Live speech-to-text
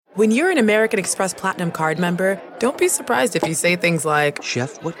When you're an American Express Platinum card member, don't be surprised if you say things like,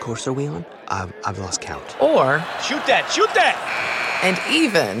 "Chef, what course are we on? I've lost count." Or, Shoot that! and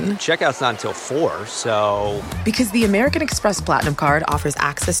even, Checkout's not until 4, so... because the American Express Platinum Card offers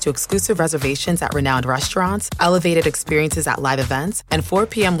access to exclusive reservations at renowned restaurants, elevated experiences at live events, and 4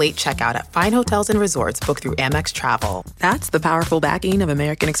 p.m. late checkout at fine hotels and resorts booked through Amex Travel. That's the powerful backing of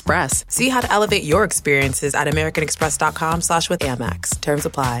American Express. See how to elevate your experiences at americanexpress.com/withAmex. Terms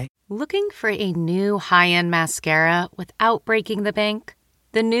apply. Looking for a new high-end mascara without breaking the bank?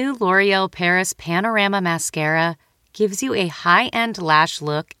 The new L'Oreal Paris Panorama Mascara gives you a high-end lash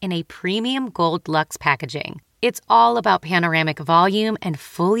look in a premium gold luxe packaging. It's all about panoramic volume and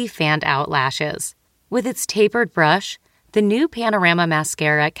fully fanned-out lashes. With its tapered brush, the new Panorama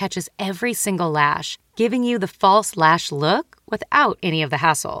Mascara catches every single lash, giving you the false lash look without any of the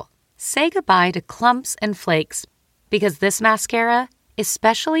hassle. Say goodbye to clumps and flakes, because this mascara is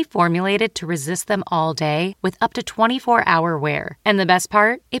specially formulated to resist them all day with up to 24-hour wear. And the best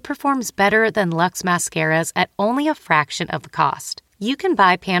part? It performs better than Luxe mascaras at only a fraction of the cost. You can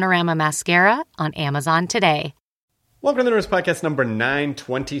buy Panorama Mascara on Amazon today. Welcome to the Nerdist Podcast number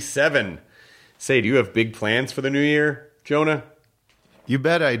 927. Say, do you have big plans for the new year, Jonah? You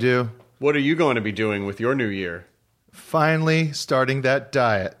bet I do. What are you going to be doing with your new year? Finally starting that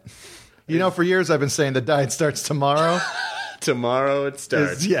diet. You know, for years I've been saying the diet starts tomorrow. Tomorrow it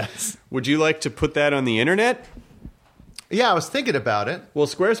starts. Yes. Would you like to put that on the internet? Yeah, I was thinking about it. Well,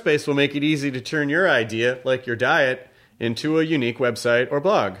 Squarespace will make it easy to turn your idea, like your diet, into a unique website or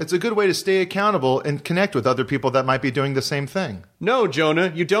blog. It's a good way to stay accountable and connect with other people that might be doing the same thing. No,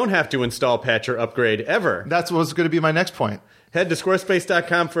 Jonah, you don't have to install, patch, or upgrade ever. That's what's going to be my next point. Head to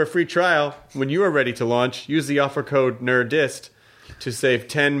squarespace.com for a free trial. When you are ready to launch, use the offer code NERDIST to save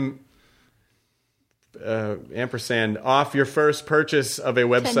 10 ampersand off your first purchase of a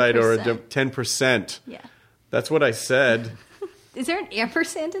website 10%. or 10%. Yeah. That's what I said. Is there an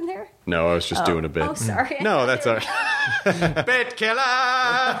ampersand in there? No, I was just doing a bit. Oh, sorry. No, that's all right. Bit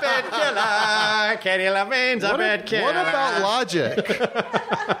killer, Katie Levine's a bit killer. What about logic?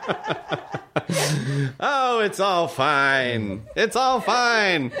 Oh, it's all fine. It's all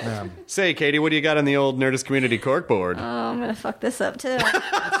fine. Say, Katie, what do you got on the old Nerdist Community corkboard? Oh, I'm going to fuck this up, too.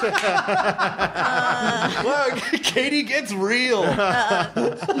 Look, Katie gets real.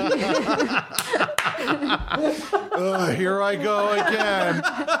 Here I go again.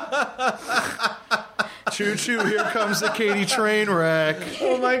 Choo-choo, here comes the Katie train wreck.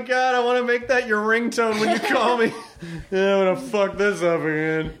 Oh, my God, I want to make that your ringtone when you call me. Yeah, I'm going to fuck this up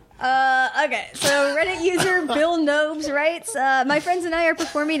again. Okay, so Reddit user Bill Nobes writes, my friends and I are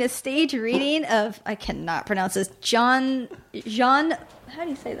performing a stage reading of, I cannot pronounce this, Jean, how do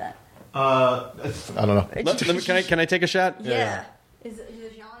you say that? I don't know. Can I take a shot? Yeah. Is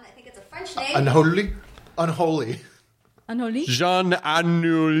it Jean? I think it's a French name. Unholy. Unholy? Jean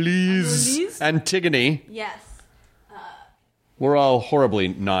Anouilh's Anouilh's? Antigone. Yes. We're all horribly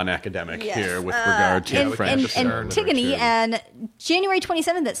non-academic Yes. here with regard to French. Antigone, and January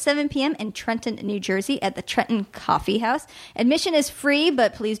 27th at 7 p.m. in Trenton, New Jersey at the Trenton Coffee House. Admission is free,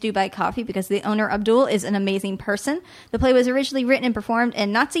 but please do buy coffee because the owner, Abdul, is an amazing person. The play was originally written and performed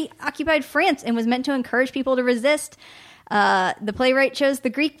in Nazi-occupied France and was meant to encourage people to resist. The playwright chose the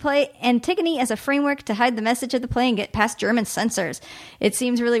Greek play Antigone as a framework to hide the message of the play and get past German censors. It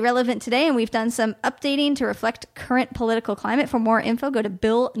seems really relevant today, and we've done some updating to reflect current political climate. For more info, go to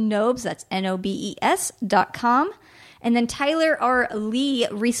Bill Nobes, that's NOBES.com. And then Tyler R. Lee,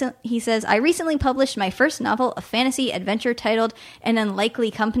 he says, I recently published my first novel, a fantasy adventure titled An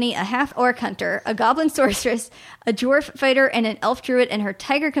Unlikely Company. A half-orc hunter, a goblin sorceress, a dwarf fighter, and an elf druid and her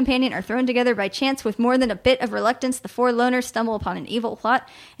tiger companion are thrown together by chance. With more than a bit of reluctance, the four loners stumble upon an evil plot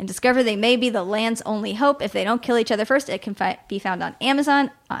and discover they may be the land's only hope. If they don't kill each other first, it can be found on Amazon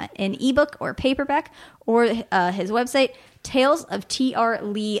in ebook or paperback, or his website,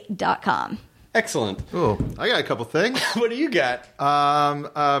 talesoftrlee.com. Excellent. Oh, I got a couple things. What do you got?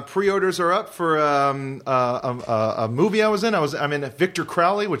 Pre-orders are up for a movie I was in. I'm in Victor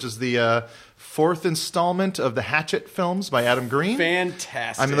Crowley, which is the fourth installment of the Hatchet films by Adam Green.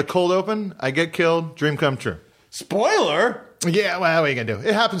 Fantastic. I'm in the cold open. I get killed. Dream come true. Spoiler? Yeah, well, what are you going to do?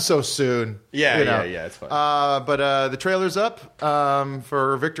 It happens so soon. Yeah, you know. yeah, it's fine. But the trailer's up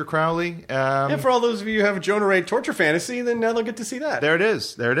for Victor Crowley. And for all those of you who have a Jonah Ray torture fantasy, then now they'll get to see that. There it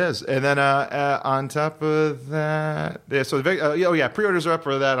is. And then on top of that, pre-orders are up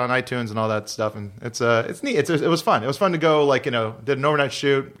for that on iTunes and all that stuff, and it's neat. It was fun. It was fun to go, did an overnight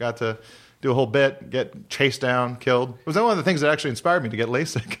shoot, got to do a whole bit, get chased down, killed. It was one of the things that actually inspired me to get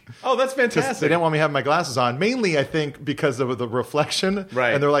LASIK. Oh, that's fantastic. They didn't want me having my glasses on, mainly, I think, because of the reflection.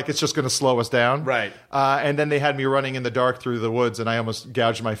 Right. And they're like, it's just going to slow us down. Right. And then they had me running in the dark through the woods, and I almost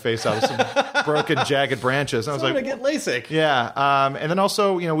gouged my face out of some broken, jagged branches. And I was I'm like, going to get LASIK. yeah. And then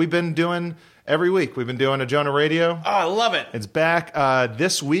also, we've been doing... Every week, we've been doing a Jonah Radio. Oh, I love it. It's back.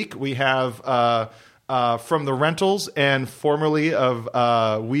 This week, we have from the Rentals and formerly of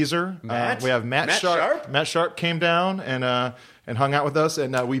Weezer. Matt? We have Matt Sharp. Matt Sharp came down and hung out with us,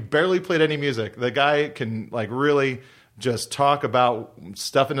 and we barely played any music. The guy can really just talk about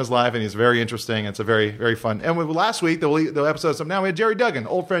stuff in his life, and he's very interesting. It's a very, very fun. And last week, the episode now we had Jerry Duggan,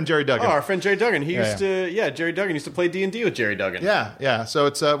 old friend Jerry Duggan. Oh, our friend Jerry Duggan. Jerry Duggan used to play D&D with Jerry Duggan. Yeah. So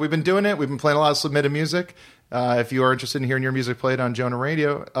it's we've been doing it. We've been playing a lot of submitted music. If you are interested in hearing your music played on Jonah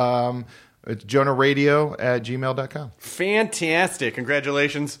Radio, it's jonahradio@gmail.com. Fantastic.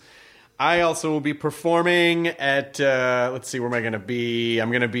 Congratulations. I also will be performing at, let's see, where am I going to be? I'm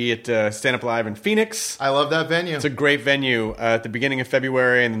going to be at Stand Up Live in Phoenix. I love that venue. It's a great venue. At the beginning of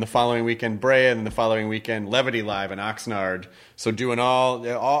February, and then the following weekend, Brea, and then the following weekend, Levity Live in Oxnard. So doing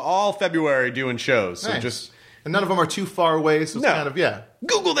all February doing shows. So nice. And none of them are too far away, so it's kind of,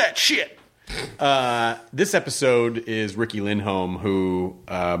 Google that shit. This episode is Riki Lindhome, who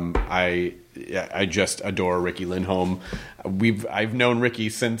I just adore. Riki Lindhome. I've known Riki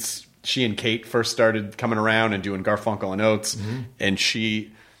since she and Kate first started coming around and doing Garfunkel and Oates, and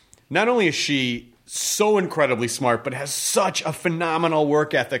she not only is she so incredibly smart, but has such a phenomenal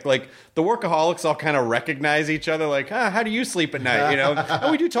work ethic. Like the workaholics all kind of recognize each other. Like, how do you sleep at night?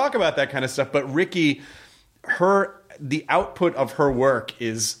 And we do talk about that kind of stuff. But Riki, the output of her work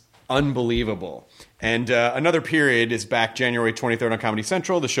is unbelievable. And Another Period is back January 23rd on Comedy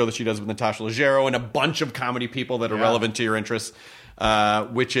Central, the show that she does with Natasha Leggero and a bunch of comedy people that are relevant to your interests,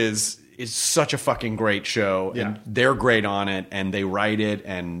 which is such a fucking great show. Yeah. And they're great on it, and they write it,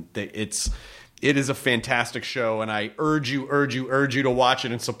 and it is a fantastic show, and I urge you to watch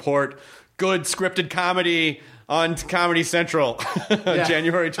it and support good scripted comedy on Comedy Central on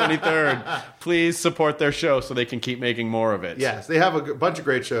January 23rd. Please support their show so they can keep making more of it. Yes, they have a bunch of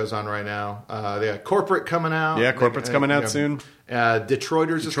great shows on right now. They got Corporate coming out. Yeah, Corporate's coming out soon.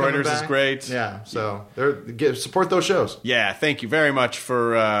 Detroiters is coming back. Is great. Yeah, so support those shows. Yeah, thank you very much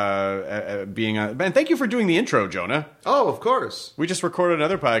for being on. And thank you for doing the intro, Jonah. Oh, of course. We just recorded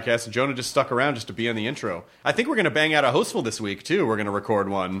another podcast, and Jonah just stuck around just to be on the intro. I think we're going to bang out a hostful this week, too. We're going to record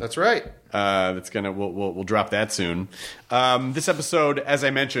one. That's right. We'll drop that soon. This episode, as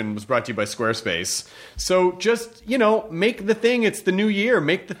I mentioned, was brought to you by Squarespace. So just, make the thing. It's the new year.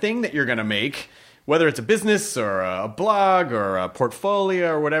 Make the thing that you're going to make. Whether it's a business or a blog or a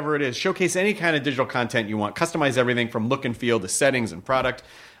portfolio or whatever it is, showcase any kind of digital content you want. Customize everything from look and feel to settings and product.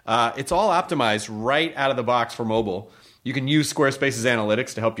 It's all optimized right out of the box for mobile. You can use Squarespace's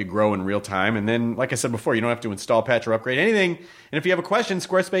analytics to help you grow in real time. And then, like I said before, you don't have to install, patch, or upgrade anything. And if you have a question,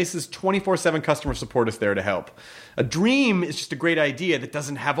 Squarespace's 24/7 customer support is there to help. A dream is just a great idea that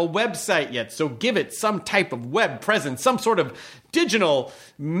doesn't have a website yet. So give it some type of web presence, some sort of digital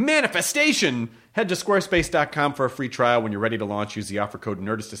manifestation. Head to squarespace.com for a free trial. When you're ready to launch, use the offer code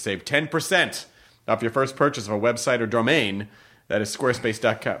NERDIST to save 10% off your first purchase of a website or domain. That is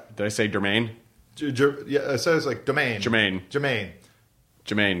squarespace.com. Did I say domain? Yeah, it says like domain. Jermaine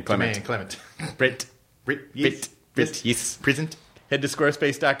Clement. Brit. Yes. Present. Head to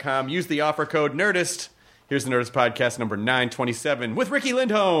squarespace.com. Use the offer code NERDIST. Here's the Nerdist Podcast number 927 with Riki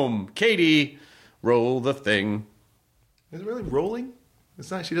Lindhome. Katie, roll the thing. Is it really rolling?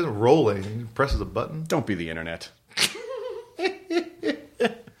 It's not. She doesn't roll it. She presses a button. Don't be the internet.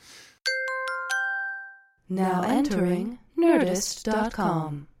 Now entering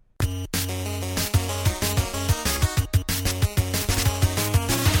Nerdist.com.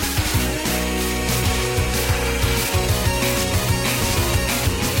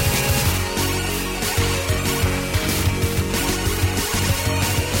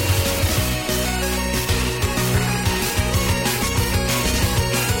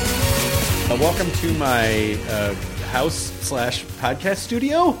 Welcome to my house/podcast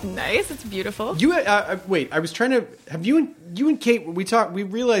studio. Nice, it's beautiful. You wait. I was trying to have you and Kate. We talked. We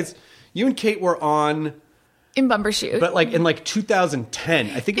realized you and Kate were on in Bumbershoot, but in 2010.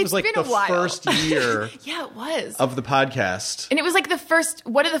 I think it was like the first year. Yeah, it was of the podcast, and it was like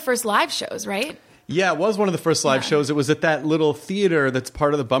one of the first live shows, right? Yeah, it was one of the first live shows. It was at that little theater that's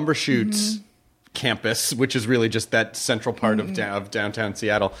part of the Bumbershoot campus, which is really just that central part of downtown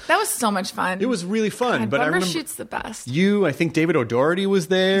Seattle. That was so much fun. It was really fun. But I remember Bumbershoot's the best. I think David O'Doherty was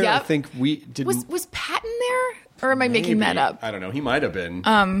there. Yep. I think we did. Was Patton there, or am I making that up? I don't know. He might have been.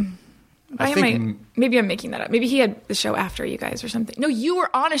 Maybe I'm making that up. Maybe he had the show after you guys or something. No, you were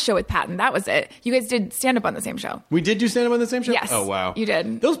on a show with Patton. That was it. You guys did stand up on the same show. We did do stand up on the same show? Yes. Oh, wow. You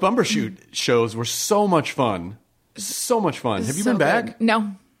did. Those Bumbershoot shows were so much fun. So much fun. Have you been back? Good.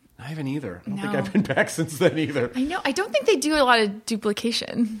 No. I haven't either. I don't No. think I've been back since then either. I know. I don't think they do a lot of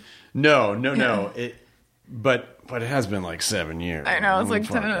duplication. No. But it has been like 7 years. I know. It's like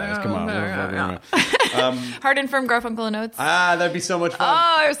Fuck, guys, come on. Hard and Firm, Garfunkel and Oates. That'd be so much fun.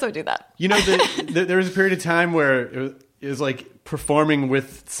 Oh, I so do that. You know, there was a period of time where it was like performing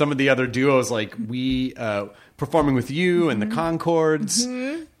with some of the other duos, like we performing with you and the Concords.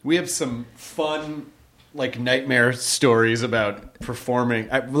 Mm-hmm. We have some fun, like, nightmare stories about performing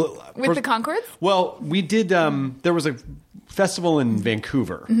with the Concords. Well, we did. There was a festival in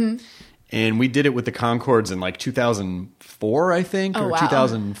Vancouver. Mm-hmm. And we did it with the Concords in like 2004, I think, or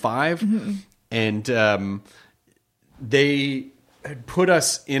 2005. Mm-hmm. And they had put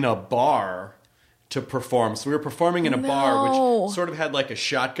us in a bar to perform. So we were performing in a bar, which sort of had like a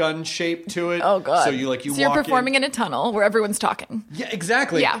shotgun shape to it. Oh, God. So you walk you're performing in a tunnel where everyone's talking. Yeah,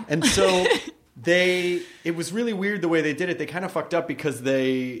 exactly. Yeah. And so it was really weird the way they did it. They kind of fucked up because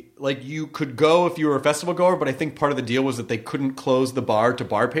you could go if you were a festival goer, but I think part of the deal was that they couldn't close the bar to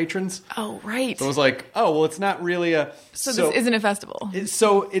bar patrons. Oh, right. So it was like, oh, well, it's not really So this isn't a festival.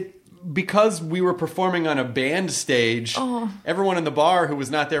 Because we were performing on a band stage, everyone in the bar who was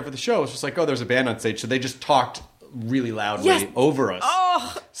not there for the show was just like, oh, there's a band on stage. So they just talked really loudly over us.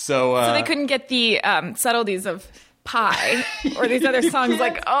 Oh. So they couldn't get the subtleties of Pie or these other songs.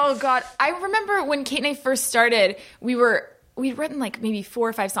 Like, oh God. I remember when Kate and I first started, we'd written like maybe 4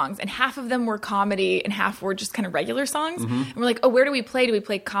 or 5 songs, and half of them were comedy and half were just kind of regular songs. Mm-hmm. And we're like, oh, where do we play? Do we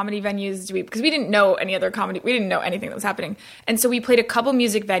play comedy venues? Because we didn't know any other comedy. We didn't know anything that was happening. And so we played a couple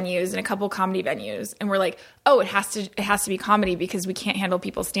music venues and a couple comedy venues. And we're like, oh, it has to be comedy because we can't handle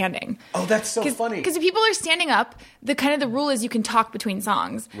people standing. Oh, that's so funny. Because if people are standing up, the rule is you can talk between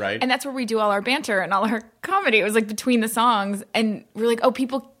songs. Right. And that's where we do all our banter and all our comedy. It was like between the songs. And we're like, oh,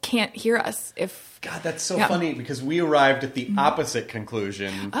 people can't hear us if... God, that's so funny because we arrived at the opposite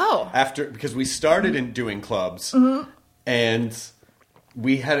conclusion. Oh. Because we started in doing clubs, and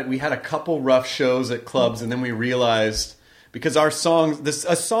we had a couple rough shows at clubs, and then we realized because our songs,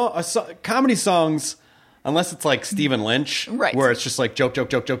 comedy songs, unless it's like Stephen Lynch, right, where it's just like joke,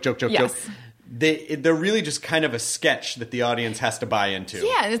 yes, joke. They're really just kind of a sketch that the audience has to buy into.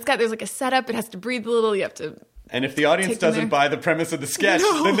 Yeah, and there's like a setup. It has to breathe a little. You have to. And if the audience doesn't buy the premise of the sketch,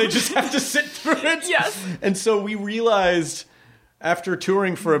 then they just have to sit through it. Yes. And so we realized after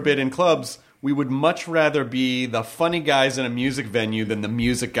touring for a bit in clubs, we would much rather be the funny guys in a music venue than the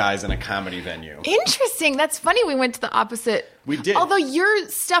music guys in a comedy venue. Interesting. That's funny. We went to the opposite. We did. Although your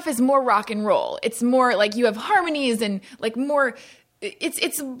stuff is more rock and roll. It's more like you have harmonies and like more...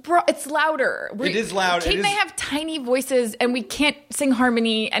 It's louder. It is loud. Kate and I have tiny voices, and we can't sing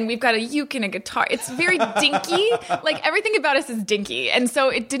harmony, and we've got a uke and a guitar. It's very dinky. Like, everything about us is dinky, and so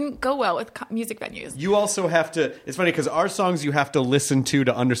it didn't go well with music venues. You also have to... It's funny, because our songs you have to listen to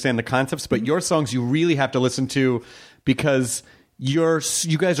understand the concepts, but your songs you really have to listen to because... You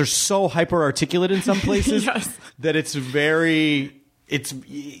guys are so hyper articulate in some places yes, that it's very... It's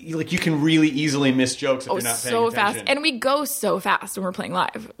like you can really easily miss jokes if you're not paying attention. Fast. And we go so fast when we're playing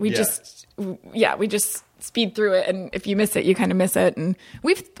live. We just speed through it. And if you miss it, you kind of miss it. And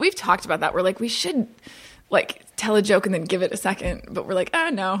we've talked about that. We're like, we should like tell a joke and then give it a second. But we're like,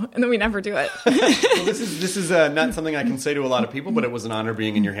 no. And then we never do it. Well, this is not something I can say to a lot of people, but it was an honor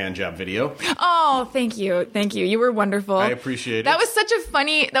being in your hand job video. Oh, thank you. Thank you. You were wonderful. I appreciate it. That was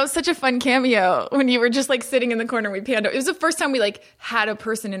such a fun cameo when you were just like sitting in the corner. We panned over. It was the first time we like had a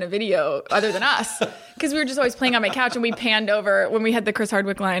person in a video other than us because we were just always playing on my couch and we panned over when we had the Chris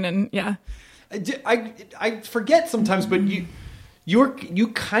Hardwick line and yeah. I forget sometimes, but you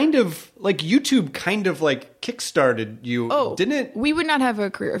kind of like YouTube kind of like kickstarted you, didn't it? We would not have a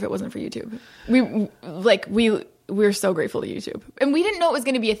career if it wasn't for YouTube. We're so grateful to YouTube. And we didn't know it was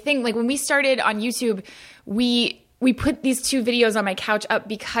going to be a thing. Like when we started on YouTube, we put these 2 videos on my couch up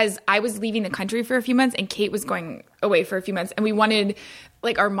because I was leaving the country for a few months and Kate was going away for a few months and we wanted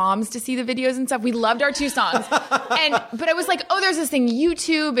like our moms to see the videos and stuff. We loved our 2 songs. But I was like, oh, there's this thing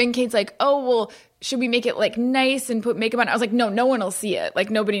YouTube, and Kate's like, oh, well, should we make it like nice and put makeup on? I was like, no one will see it. Like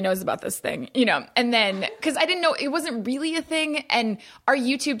nobody knows about this thing, you know? And then, cause I didn't know it wasn't really a thing. And our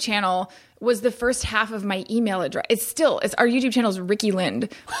YouTube channel was the first half of my email address. Our YouTube channel is Ricky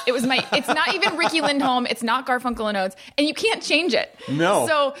Lind. It's not even Ricky Lindholm. It's not Garfunkel and Oates, and you can't change it. No.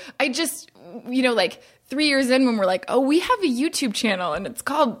 So I just, like 3 years in when we're like, oh, we have a YouTube channel and it's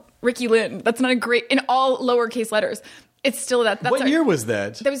called Ricky Lind. That's not a great, in all lowercase letters. It's still that's What year was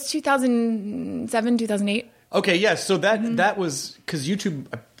that? That was 2007, 2008. Okay, yes. So that was because YouTube.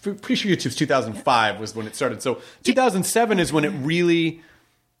 I'm pretty sure YouTube's 2005 was when it started. So 2007 is when it really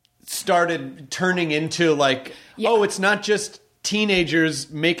started turning into like, oh, it's not just teenagers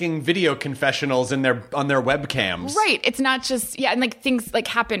making video confessionals on their webcams. Right. It's not just and like things like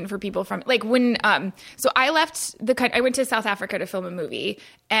happen for people from like when so I left I went to South Africa to film a movie,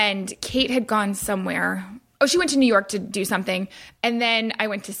 and Kate had gone somewhere. Oh, she went to New York to do something, and then I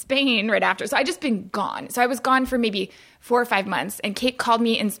went to Spain right after. So I just been gone. So I was gone for maybe 4 or 5 months, and Kate called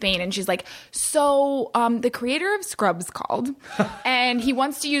me in Spain, and she's like, so the creator of Scrubs called, and he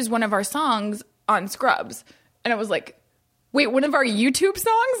wants to use one of our songs on Scrubs. And I was like, wait, one of our YouTube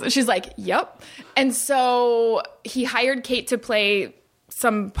songs? She's like, yep. And so he hired Kate to play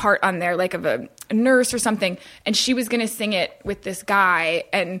some part on there, like of a nurse or something, and she was going to sing it with this guy,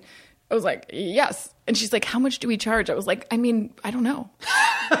 and I was like, yes. And she's like, how much do we charge? I was like, I mean, I don't know.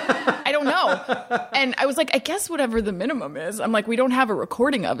 I don't know. And I was like, I guess whatever the minimum is. I'm like, we don't have a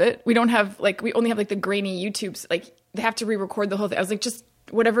recording of it. We don't have we only have like the grainy YouTubes. Like they have to re-record the whole thing. I was like, just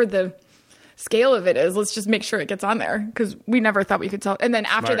whatever the scale of it is, let's just make sure it gets on there, because we never thought we could tell. And then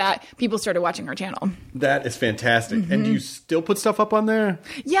after that, people started watching our channel. That is fantastic. And do you still put stuff up on there?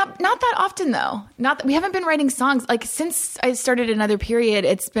 Yeah, not that often though. We haven't been writing songs like since I started Another Period.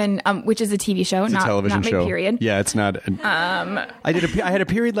 It's been which is a TV show, it's not a television not show. My period. Yeah, it's not. I had a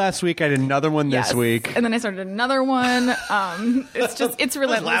period last week. I had another one this week, and then I started another one. It's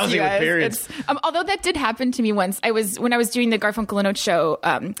relentless. Lousy you guys. with periods. Although that did happen to me once. When I was doing the Garfunkel and Oates show.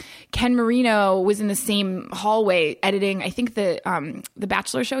 Ken Marino was in the same hallway editing, I think the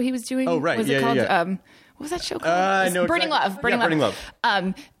Bachelor show he was doing. Oh, right. Was it called? What was that show called? Burning Love. Burning Love.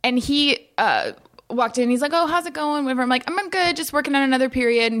 And he walked in. He's like, "Oh, how's it going?" Whatever. I'm like, "I'm good. Just working on Another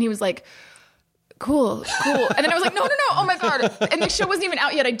Period." And he was like, Cool. And then I was like, no. Oh my God. And the show wasn't even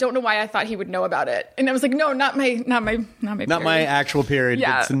out yet. I don't know why I thought he would know about it. And I was like, no, not my period. Not my actual period.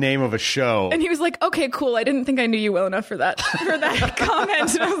 Yeah. It's the name of a show. And he was like, okay, cool. I didn't think I knew you well enough for that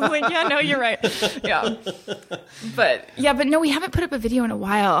comment. And I was like, yeah, no, you're right. Yeah. But no, we haven't put up a video in a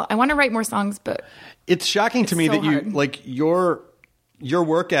while. I want to write more songs, but it's shocking to me so that you hard. like your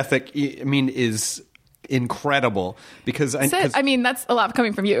work ethic, I mean, is incredible because I mean that's a lot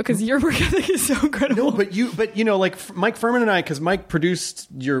coming from you because your work ethic is so incredible. No, but you know, like Mike Furman and I, because Mike produced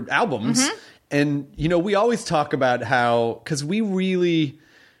your albums, and you know, we always talk about how because we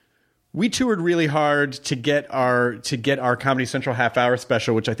toured really hard to get our Comedy Central half hour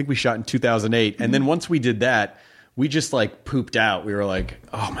special, which I think we shot in 2008, and then once we did that, we just like pooped out. We were like,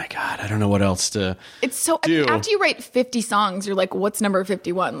 oh my God, I don't know what else to It's so do. I mean, after you write 50 songs, you're like, what's number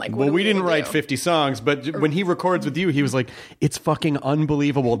 51? Like, well, we didn't write 50 songs, but when he records with you, he was like, it's fucking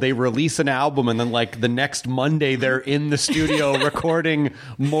unbelievable. They release an album and then like the next Monday they're in the studio recording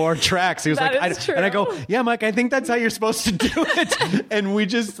more tracks. He was that like, is true. And I go, yeah, Mike, I think that's how you're supposed to do it. And we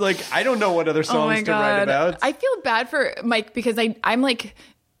just like, I don't know what other songs to write about. I feel bad for Mike because I'm like,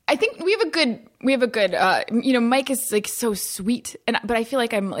 I think we have a good, you know, Mike is like so sweet, but I feel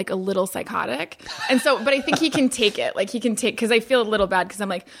like I'm like a little psychotic. And so, but I think he can take it. Like he can take, cause I feel a little bad cause I'm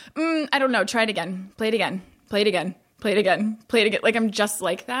like, I don't know, try it again, play it again, play it again, play it again, play it again. Like I'm just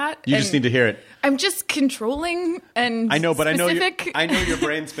like that. You just need to hear it. I'm just controlling and I know, but specific. I know your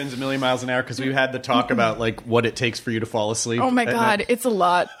brain spins a million miles an hour because we had the talk about like what it takes for you to fall asleep. Oh my at God, night. it's a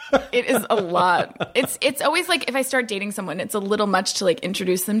lot. It is a lot. It's always like if I start dating someone, it's a little much to like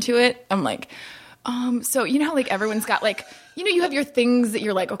introduce them to it. I'm like, so you know how like everyone's got like, you know, you have your things that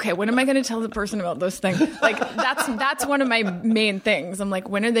you're like, okay, when am I going to tell the person about those things? Like that's one of my main things. I'm like,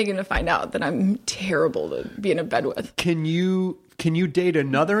 when are they going to find out that I'm terrible to be in a bed with? Can you date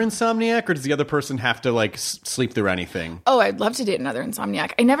another insomniac, or does the other person have to like sleep through anything? Oh, I'd love to date another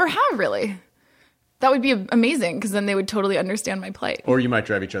insomniac. I never have really. That would be amazing because then they would totally understand my plight. Or you might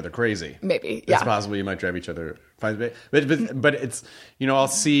drive each other crazy. Maybe, yeah. It's possible you might drive each other. But it's, you know, I'll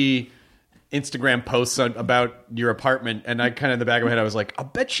see Instagram posts about your apartment, and I kind of in the back of my head, I was like, I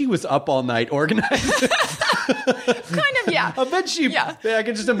bet she was up all night organizing. Kind of, yeah. I bet she. Yeah. I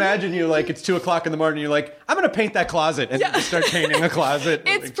can just imagine you like it's 2:00 in the morning. And you're like, I'm going to paint that closet, and you just start painting a closet.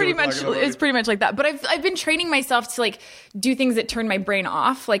 It's like pretty much like that. But I've been training myself to like do things that turn my brain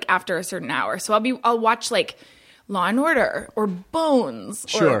off like after a certain hour. So I'll watch like Law and Order or Bones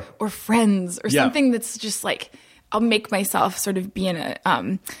or Friends or something that's just like I'll make myself sort of be in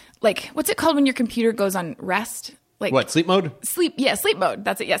a like what's it called when your computer goes on rest? Like what, sleep mode? Sleep mode.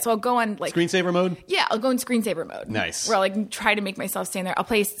 That's it. Yeah. So I'll go on like screensaver mode. Yeah, I'll go in screensaver mode. Nice. Where I'll like try to make myself stand there. I'll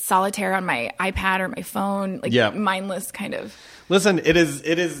play solitaire on my iPad or my phone, like mindless kind of. Listen, it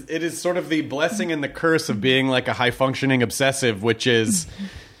is sort of the blessing and the curse of being like a high functioning obsessive, which is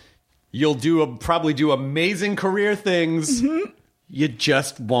you'll probably do amazing career things. Mm-hmm. You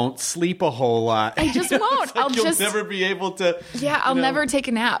just won't sleep a whole lot. I just won't. Like you'll never be able to. Yeah, I'll never take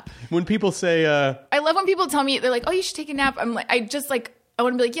a nap. When people say, I love when people tell me, they're like, "Oh, you should take a nap." I'm like, I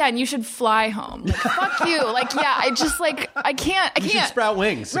want to be like, yeah, and you should fly home. Like, fuck you. Like, yeah, I can't. You should sprout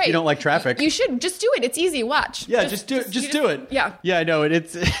wings right. if you don't like traffic. You should just do it. It's easy. Watch. Yeah, just do it. Yeah. Yeah, I know.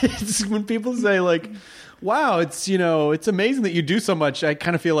 It's when people say like, wow, it's amazing that you do so much. I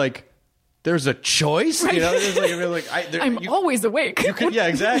kind of feel like there's a choice. Right. I'm always awake. Yeah,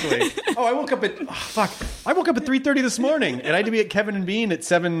 exactly. I woke up at 3:30 this morning, and I had to be at Kevin and Bean at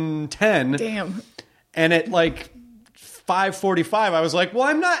 7:10. Damn. And at like 5:45, I was like, well,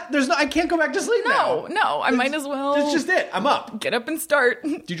 I can't go back to sleep now. No, I might as well. That's just it. I'm up. Get up and start.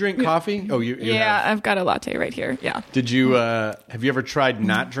 Do you drink coffee? Oh, you yeah, have. I've got a latte right here. Yeah. Did you, have you ever tried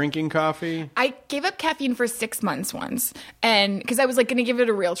not drinking coffee? I gave up caffeine for 6 months once. And because I was like going to give it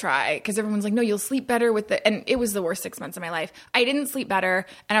a real try. Because everyone's like, no, you'll sleep better with it. And it was the worst 6 months of my life. I didn't sleep better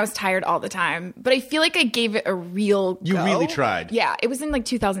and I was tired all the time. But I feel like I gave it a real go. You really tried. Yeah. It was in like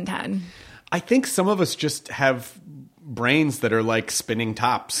 2010. I think some of us just have brains that are like spinning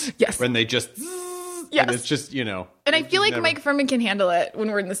tops. Yes. When they just... Yes. And it's just, And I feel like Mike Furman can handle it when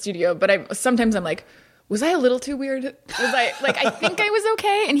we're in the studio. But sometimes I'm like, was I a little too weird? I think I was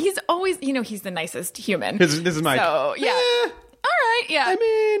okay. And he's always, he's the nicest human. This is Mike. So, yeah. All right, yeah. I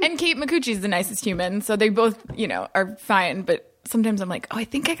mean... And Kate Micucci's the nicest human. So they both, are fine. But sometimes I'm like, oh, I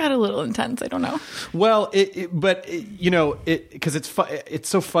think I got a little intense. I don't know. Well, because it's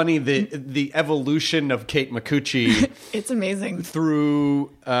so funny the evolution of Kate Micucci. It's amazing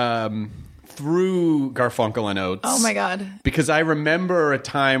through Garfunkel and Oates. Oh my God! Because I remember a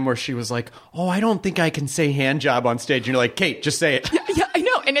time where she was like, "Oh, I don't think I can say hand job on stage," and you're like, "Kate, just say it." Yeah, I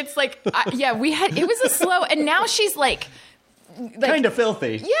know. And it's like, it was a slow, and now she's like kind of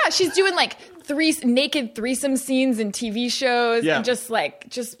filthy. Yeah, she's doing like naked threesome scenes in TV shows, and just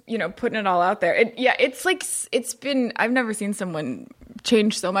putting it all out there. It's been. I've never seen someone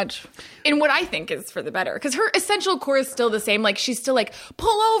change so much in what I think is for the better. Because her essential core is still the same. Like she's still like,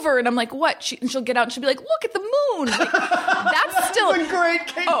 pull over, and I'm like, what? And she'll get out and she'll be like, look at the moon. Like, that's still a great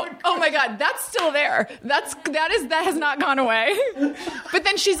Kate. Oh my God, that's still there. That has not gone away. But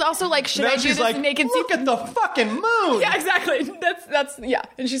then she's also like, should I do this naked? Look at the fucking moon. Yeah, exactly. That's yeah.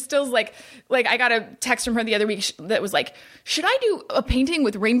 And she still's like I got a text from her the other week that was like, should I do a painting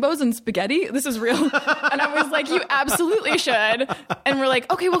with rainbows and spaghetti? This is real. And I was like, you absolutely should. And we're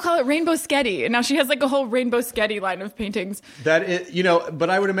like, okay, we'll call it Rainbow Sketty. And now she has like a whole Rainbow Sketty line of paintings. That is, but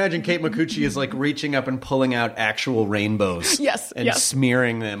I would imagine Kate Micucci is like reaching up and pulling out actual rainbows. Yes. And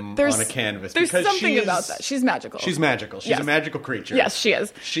smearing them on a canvas. There's something about that. She's magical. She's magical. She's a magical creature. Yes, she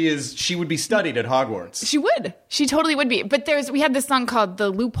is. She would be studied at Hogwarts. She would. She totally would be. But we had this song called The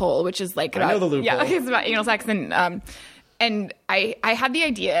Loophole, which is like about, I know The Loophole. Yeah, it's about anal sex and I had the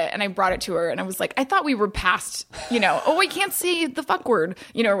idea and I brought it to her and I was like, I thought we were past, I can't say the fuck word,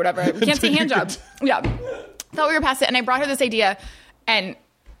 or whatever. We can't say hand job. Yeah. Thought we were past it. And I brought her this idea and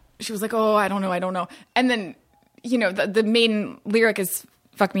she was like, oh, I don't know. And then, the main lyric is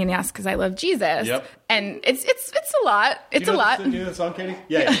fuck me in the ass because I love Jesus. Yep. And it's a lot. It's a lot. Do you know that song, Katie?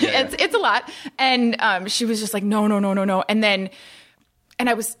 Yeah. It's a lot. And she was just like, no. And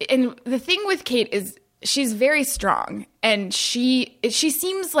the thing with Kate is, she's very strong and she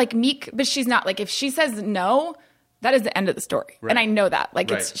seems like meek, but she's not. Like if she says no, that is the end of the story. Right. And I know that.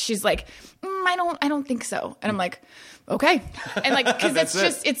 Like she's like, I don't think so. And I'm like, okay. And like, cause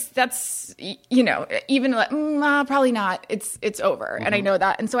even like, probably not. It's over. Mm-hmm. And I know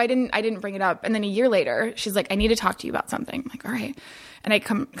that. And so I didn't bring it up. And then a year later, she's like, I need to talk to you about something. I'm like, all right. And I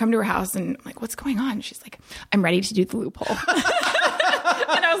come to her house and I'm like, what's going on? She's like, I'm ready to do the loophole.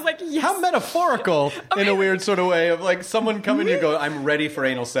 And I was like, yes. How metaphorical in a weird sort of way of like someone coming to you go, I'm ready for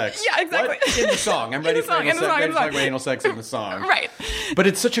anal sex. Yeah, exactly. What? In the song. I'm ready for anal sex. I'm talking about anal sex in the song. Right. But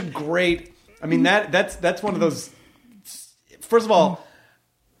it's such a great, that's one of those, first of all,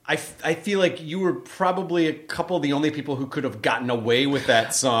 I feel like you were probably a couple of the only people who could have gotten away with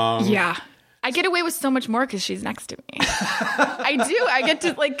that song. Yeah. I get away with so much more because she's next to me. I do. I get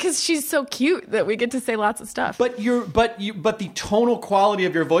to because she's so cute that we get to say lots of stuff. But the tonal quality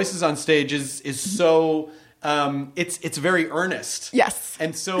of your voices on stage is so it's very earnest. Yes.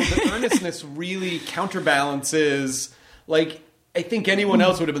 And so the earnestness really counterbalances like I think anyone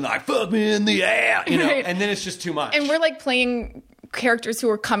else would have been like fuck me in the air, Right. And then it's just too much. And we're like playing characters who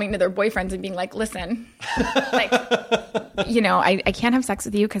are coming to their boyfriends and being like, listen, like, I can't have sex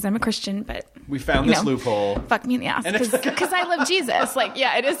with you because I'm a Christian, but We found this loophole. Fuck me in the ass because I love Jesus. Like,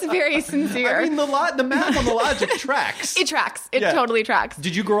 yeah, it is very sincere. I mean, the math on the logic tracks. It tracks. It totally tracks.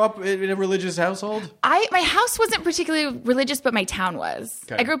 Did you grow up in a religious household? My house wasn't particularly religious, but my town was.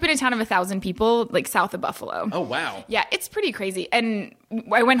 Okay. I grew up in a town of 1,000 people, like south of Buffalo. Oh, wow. Yeah, it's pretty crazy. And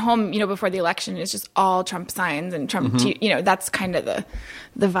I went home, before the election. It's just all Trump signs and Trump. That's kind of the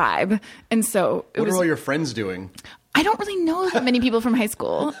vibe. And so, what are all your friends doing? I don't really know that many people from high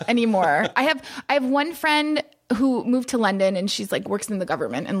school anymore. I have one friend who moved to London and she's like works in the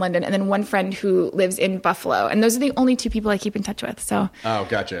government in London, and then one friend who lives in Buffalo, and those are the only two people I keep in touch with. So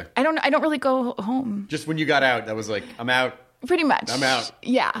gotcha. I don't really go home. Just when you got out, that was like, I'm out. Pretty much. I'm out.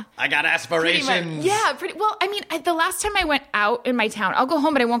 Yeah. I got aspirations. Yeah. Well, I mean, the last time I went out in my town, I'll go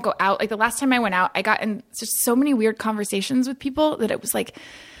home, but I won't go out. Like the last time I went out, I got in just so many weird conversations with people that it was like,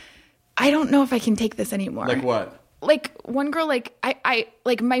 I don't know if I can take this anymore. Like what? Like one girl, like I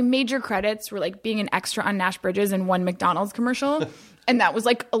like my major credits were like being an extra on Nash Bridges in one McDonald's commercial. And that was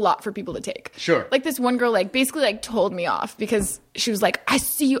like a lot for people to take. Sure. Like this one girl like basically like told me off because she was like, I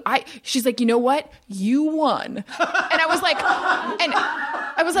see you. She's like, you know what? You won. And I was like,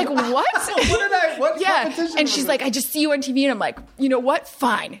 what? What yeah. And she's like, I just see you on TV. And I'm like, you know what?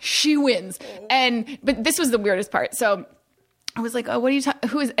 Fine. She wins. But this was the weirdest part. So I was like, oh, what are you talking?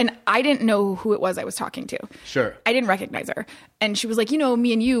 Who is? And I didn't know who it was I was talking to. Sure. I didn't recognize her. And she was like,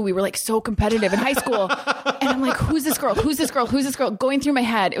 me and you, we were like so competitive in high school. And I'm like, who's this girl? Who's this girl? Who's this girl? Going through my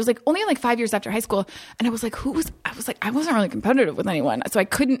head. It was like only like 5 years after high school. And I was like, I wasn't really competitive with anyone. So I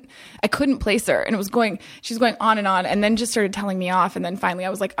couldn't place her. And she's going on. And then just started telling me off. And then finally I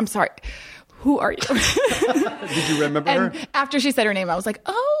was like, I'm sorry. Who are you? Did you remember her? After she said her name, I was like,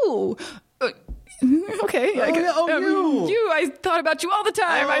 oh, okay. You. I thought about you all the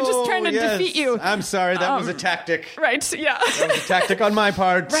time. I'm just trying to defeat you. I'm sorry. That was a tactic. Right. Yeah. That was a tactic on my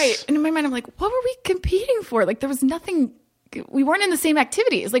part. Right. And in my mind, I'm like, what were we competing for? Like, there was nothing. We weren't in the same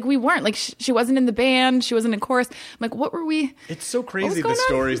activities. Like, we weren't. Like, she wasn't in the band. She wasn't in chorus. I'm like, what were we? It's so crazy the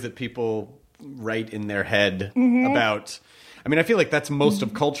stories that people write in their head about. I mean, I feel like that's most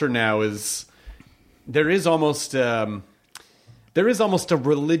of culture now is there is almost a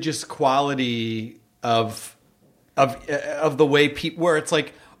religious quality of the way people, where it's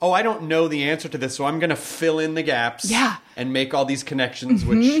like, oh, I don't know the answer to this, so I'm going to fill in the gaps and make all these connections,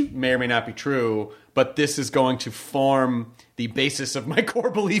 which may or may not be true, but this is going to form the basis of my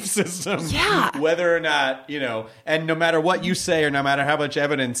core belief system. Yeah. Whether or not, and no matter what you say or no matter how much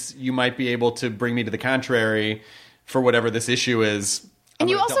evidence you might be able to bring me to the contrary for whatever this issue is. And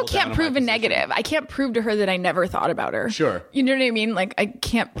you also can't prove a negative. I can't prove to her that I never thought about her. Sure. You know what I mean? Like, I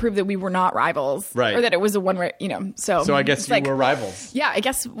can't prove that we were not rivals. Right. Or that it was a one-way, So I guess you were rivals. Yeah, I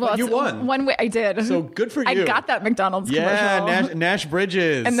guess. Well, you won. One way I did. So good for you. I got that McDonald's commercial. Yeah, Nash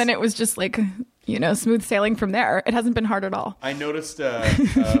Bridges. And then it was just like, smooth sailing from there. It hasn't been hard at all. I noticed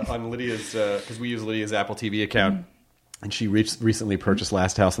on Lydia's, because we use Lydia's Apple TV account, and she recently purchased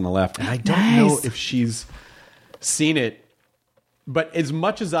Last House on the Left. And I don't know if she's seen it. But as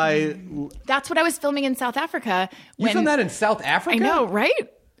much as that's what I was filming in South Africa. You filmed that in South Africa? I know,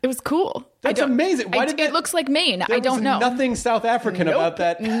 right? It was cool. That's amazing. It looks like Maine. I don't know. Nothing South African about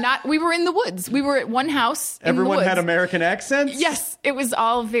that. We were in the woods. We were at one house. Everyone in the woods. had American accents? Yes. It was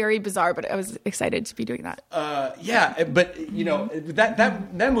all very bizarre, but I was excited to be doing that. Yeah, but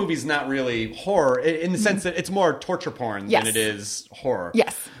that movie's not really horror in the sense that it's more torture porn than it is horror.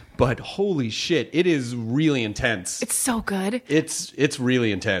 Yes. But holy shit, it is really intense. It's so good. It's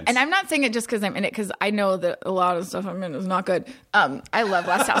really intense. And I'm not saying it just because I'm in it, because I know that a lot of stuff I'm in is not good. I love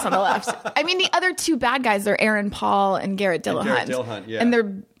Last House on the Left. I mean, the other two bad guys are Aaron Paul and Garrett Dillahunt. Yeah. And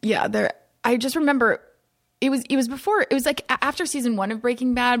they're. I just remember it was before. It was like after season 1 of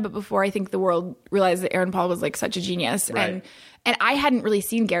Breaking Bad, but before I think the world realized that Aaron Paul was like such a genius. Right. And I hadn't really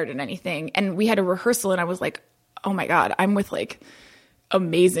seen Garrett in anything, and we had a rehearsal, and I was like, oh my god, I'm with like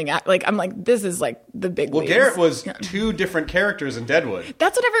amazing. I'm like, this is like the big leagues. Garrett was 2 different characters in Deadwood.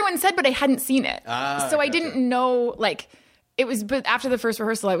 That's what everyone said, but I hadn't seen it. So I gotcha. didn't know, like, it was, but after the first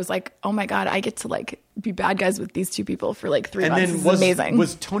rehearsal, I was like, oh my God, I get to like be bad guys with these 2 people for like 3 months. And then this is amazing.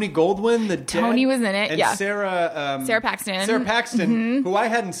 Was Tony Goldwyn the dad? Tony was in it, and yeah. Sarah Paxton. Sarah Paxton, who I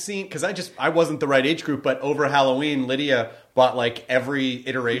hadn't seen, because I wasn't the right age group, but over Halloween, Lydia bought like every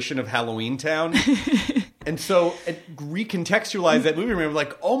iteration of Halloween Town. And so it recontextualized that movie. And we were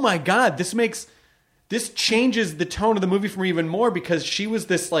like, oh my God, this changes the tone of the movie for me even more, because she was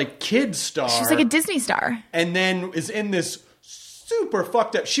this like kid star. She was like a Disney star. And then is in this super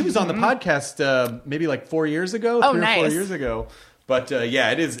fucked up. She was on the podcast maybe like 4 years ago, 3 or 4 years ago. But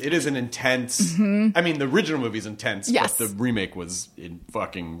yeah, it is an intense. I mean, the original movie's intense. Yes. But the remake was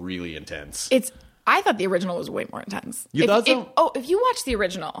fucking really intense. I thought the original was way more intense. You thought so? If you watch the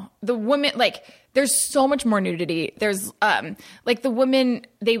original, the woman, like, there's so much more nudity. There's, like, the woman,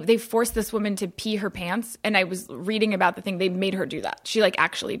 they forced this woman to pee her pants, and I was reading about the thing, they made her do that. She, like,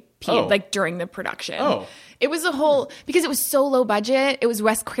 actually peed, like, during the production. Oh. It was a whole, because it was so low budget, it was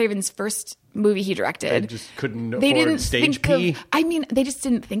Wes Craven's first movie he directed. They just couldn't afford stage pee? They just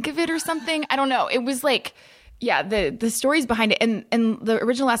didn't think of it or something. I don't know. It was like... Yeah, the stories behind it, and the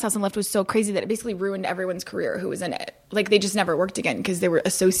original Last House on the Left was so crazy that it basically ruined everyone's career who was in it. Like, they just never worked again because they were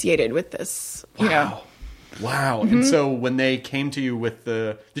associated with this. You know. Wow. And so when they came to you with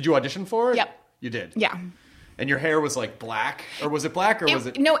did you audition for it? Yep. You did? Yeah. And your hair was like black? Or was it black? Was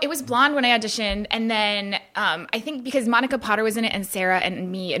it? No, it was blonde when I auditioned. And then I think because Monica Potter was in it and Sarah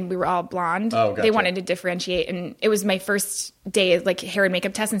and me, and we were all blonde, gotcha. They wanted to differentiate. And it was my first day of like hair and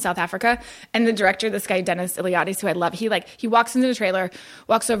makeup test in South Africa. And the director, this guy, Dennis Iliadis, who I love, he walks into the trailer,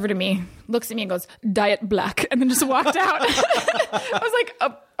 walks over to me, looks at me and goes, "Diet black," and then just walked out. I was like,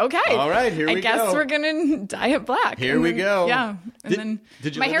 oh, okay. All right, here we go. I guess we're going to dye it black. Here we go. Yeah. And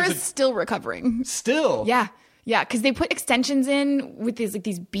did you my hair is still recovering. Still? Yeah. Yeah, because they put extensions in with these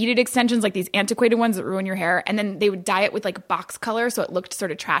beaded extensions, like these antiquated ones that ruin your hair, and then they would dye it with like box color, so it looked sort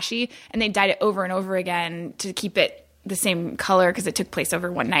of trashy, and they dyed it over and over again to keep it the same color because it took place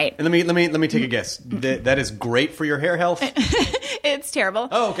over one night. And let me take a guess. That is great for your hair health? It's terrible.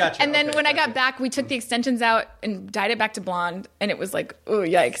 Oh, gotcha. And then when I got back, we took the extensions out and dyed it back to blonde, and it was like, oh,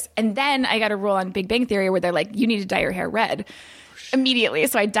 yikes. And then I got a role on Big Bang Theory where they're like, you need to dye your hair red immediately.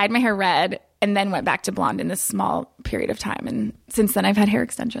 So I dyed my hair red and then went back to blonde in this small period of time. And since then, I've had hair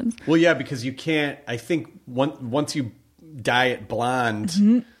extensions. Well, yeah, because you can't, I think once you dye it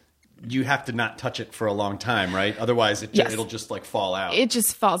blonde, you have to not touch it for a long time, right? Otherwise, it'll just like fall out. It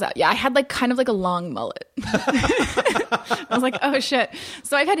just falls out. Yeah, I had like kind of like a long mullet. I was like, oh shit.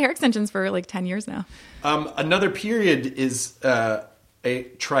 So I've had hair extensions for like 10 years now. Another period is a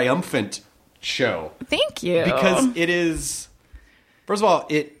triumphant show. Thank you. Because it is, first of all,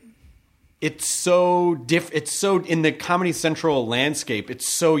 it's so It's so in the Comedy Central landscape. It's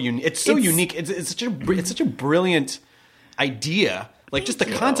so unique. It's unique. It's such a brilliant idea. Like just the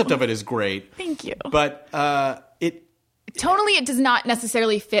concept of it is great. Thank you. But tonally, it does not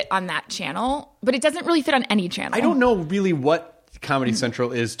necessarily fit on that channel, but it doesn't really fit on any channel. I don't know really what Comedy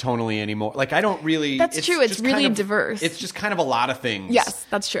Central is tonally anymore. Like I don't really. That's true. It's really kind of, diverse. It's just kind of a lot of things. Yes,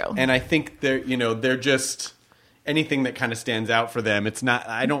 that's true. And I think they're just. Anything that kind of stands out for them, it's not.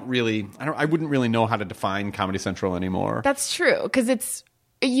 I wouldn't really know how to define Comedy Central anymore. That's true because it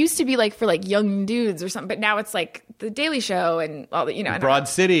used to be like for like young dudes or something, but now it's like The Daily Show and all the Broad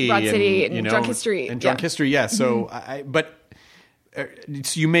City, and Drunk History, and Drunk History. Yeah. So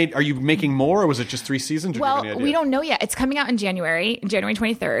so are you making more, or was it just 3 seasons? Well, we don't know yet. It's coming out in January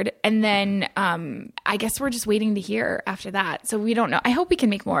 23rd. And then I guess we're just waiting to hear after that. So we don't know. I hope we can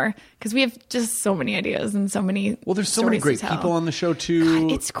make more because we have just so many ideas and so many Well, there's so many great people on the show too.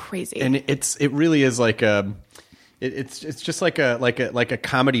 God, it's crazy. And it really is like it's just like a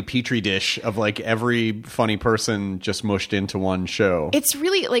comedy petri dish of like every funny person just mushed into one show. It's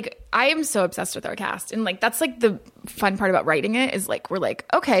really like I am so obsessed with our cast, and like that's like the fun part about writing it is like we're like,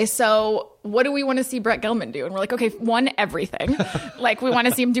 okay, so what do we want to see Brett Gelman do? And we're like, okay, everything. Like we want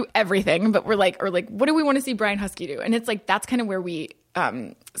to see him do everything, but we're like, what do we want to see Brian Husky do? And it's like that's kind of where we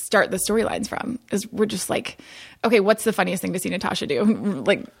start the storylines from. Is we're just like, okay, what's the funniest thing to see Natasha do?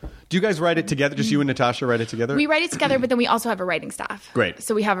 Like, do you guys write it together? Just you and Natasha write it together? We write it together, but then we also have a writing staff. Great.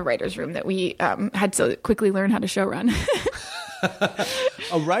 So we have a writer's room that we had to quickly learn how to show run.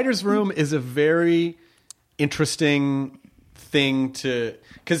 A writer's room is a very interesting thing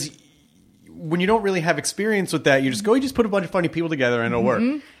because when you don't really have experience with that, you just put a bunch of funny people together and it'll work.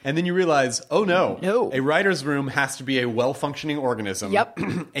 And then you realize, oh no, a writer's room has to be a well-functioning organism. Yep.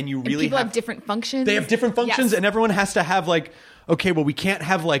 And you really people have different functions. They have different functions, yes. And everyone has to have like, okay, well, we can't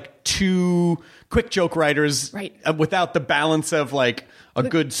have like 2 quick joke writers without the balance of like a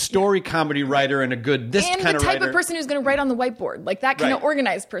good story comedy writer and a good this kind of writer. And the type of person who's going to write on the whiteboard, like that kind of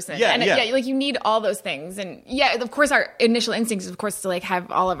organized person. Yeah, and like you need all those things. And yeah, of course, our initial instinct is, of course, to like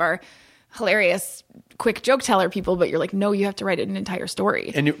have all of our hilarious quick joke teller people, but you're like, no, you have to write an entire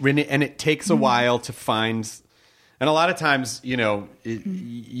story. And it takes a while to find, and a lot of times,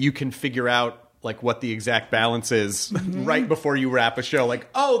 you can figure out like what the exact balance is right before you wrap a show. Like,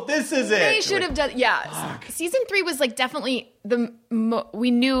 oh, this is it. They should have done, yeah. Season 3 was like definitely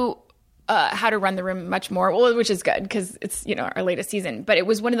we knew how to run the room much more, well, which is good because it's our latest season. But it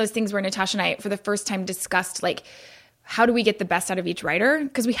was one of those things where Natasha and I, for the first time, discussed like how do we get the best out of each writer?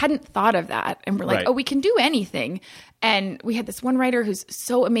 Because we hadn't thought of that. And we're like, Right. oh, we can do anything. And we had this one writer who's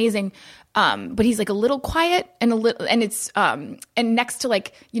so amazing, but he's like a little quiet and and next to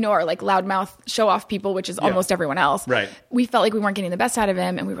like, our like loudmouth show off people, which is almost everyone else. Right. We felt like we weren't getting the best out of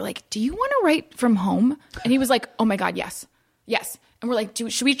him. And we were like, do you want to write from home? And he was like, oh my God, yes. Yes. And we're like,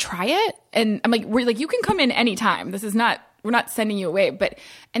 should we try it? And we're like, you can come in anytime. We're not sending you away.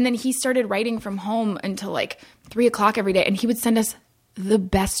 And then he started writing from home until like 3:00 every day. And he would send us the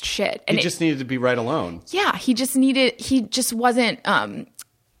best shit. And He just needed to be right alone. yeah, he just wasn't,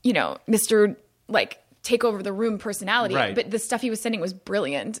 Mr. like take over the room personality. Right. But the stuff he was sending was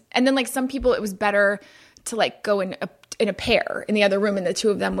brilliant. And then like some people, it was better to like go in a pair in the other room and the two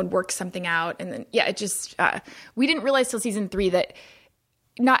of them would work something out. And then, it just, we didn't realize till season 3 that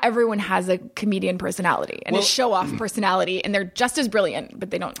not everyone has a comedian personality and a show off personality, and they're just as brilliant, but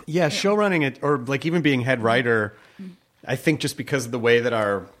they don't. Yeah, show running it, or like even being head writer, I think just because of the way that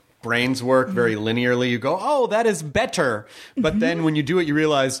our brains work very linearly, you go, oh, that is better. But then when you do it, you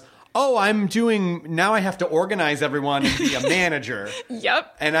realize, oh, now I have to organize everyone and be a manager.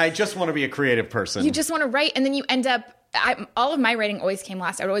 Yep. And I just want to be a creative person. You just want to write, and then you end up, all of my writing always came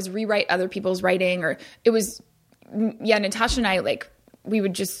last. I would always rewrite other people's writing, or it was, Natasha and I, like, we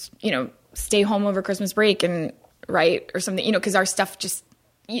would just, stay home over Christmas break and write or something, because our stuff just,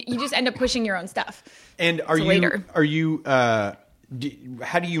 you just end up pushing your own stuff. And how do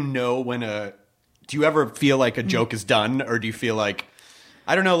you know when do you ever feel like a joke is done, or do you feel like,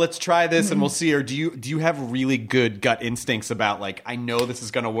 I don't know, let's try this and we'll see, or do you have really good gut instincts about like, I know this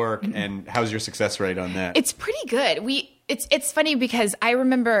is going to work, and how's your success rate on that? It's pretty good. It's funny because I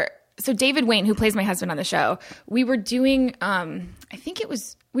remember, so David Wayne, who plays my husband on the show, we were doing,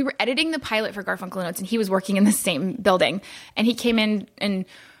 we were editing the pilot for Garfunkel and Oates, and he was working in the same building, and he came in and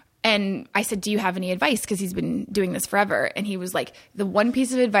I said, do you have any advice? Because he's been doing this forever. And he was like, the one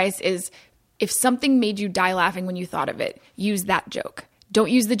piece of advice is, if something made you die laughing when you thought of it, use that joke.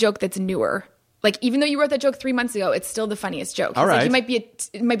 Don't use the joke that's newer. Like, even though you wrote that joke 3 months ago, it's still the funniest joke. All right. Like,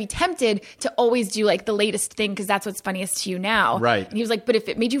 you might be tempted to always do like the latest thing because that's what's funniest to you now. Right. And he was like, but if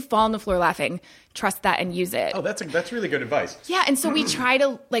it made you fall on the floor laughing, trust that and use it. Oh, that's really good advice. Yeah. And so we try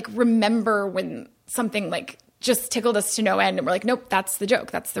to like remember when something like just tickled us to no end, and we're like, nope, that's the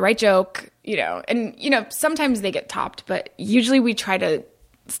joke. That's the right joke. And sometimes they get topped, but usually we try to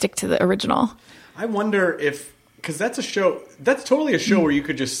stick to the original. I wonder if, because that's totally a show where you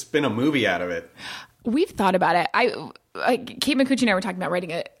could just spin a movie out of it. We've thought about it. Kate Micucci and I were talking about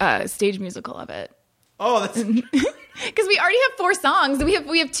writing a stage musical of it. Oh, that's because we already have 4 songs.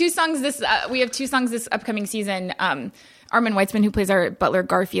 We have 2 songs this upcoming season. Armin Weitzman, who plays our butler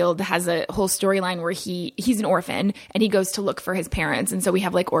Garfield, has a whole storyline where he's an orphan and he goes to look for his parents, and so we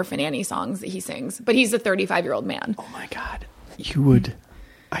have like Orphan Annie songs that he sings. But he's a 35-year-old man. Oh my God,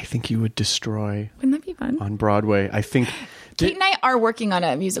 I think you would destroy. Wouldn't that be fun? On Broadway, I think. Kate and I are working on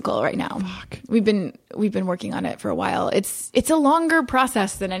a musical right now. Fuck. We've been working on it for a while. It's a longer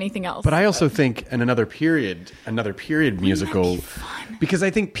process than anything else. But I also think another period musical, because I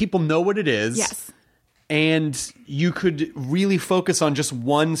think people know what it is. Yes. And you could really focus on just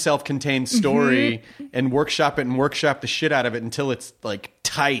one self-contained story and workshop the shit out of it until it's like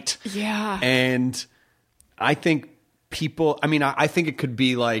tight. Yeah. And I think I think it could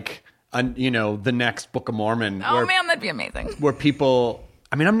be like, the next Book of Mormon. Oh man, that'd be amazing. Where people,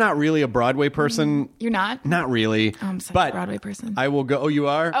 I'm not really a Broadway person. You're not? Not really. Oh, I'm such a Broadway person. I will go. Oh, you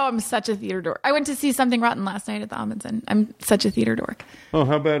are? Oh, I'm such a theater dork. I went to see Something Rotten last night at the Amundsen. I'm such a theater dork. Oh,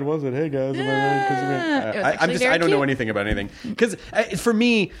 how bad was it? Hey guys, I don't know anything about anything. Because for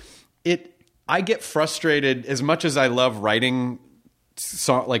me, I get frustrated as much as I love writing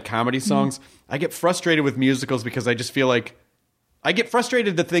like comedy songs. I get frustrated with musicals because I just feel like I get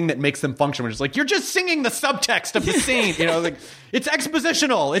frustrated the thing that makes them function, which is like, you're just singing the subtext of the scene, like it's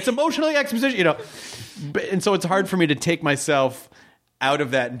expositional, it's emotionally expositional, and so it's hard for me to take myself out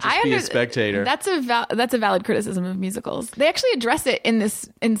of that and just be a spectator. That's a valid criticism of musicals. They actually address it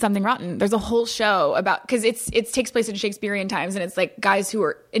in Something Rotten. There's a whole show about, because it takes place in Shakespearean times, and it's like guys who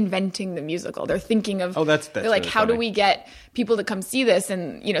are inventing the musical. They're thinking of that's they're like, really how funny. do we get people to come see this?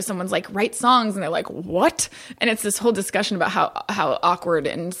 And someone's like, write songs, and they're like, what? And it's this whole discussion about how awkward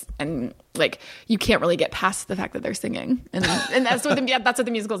and like you can't really get past the fact that they're singing, and that's what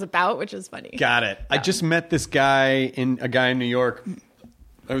the musical's about, which is funny. Got it. Yeah. I just met this guy in New York.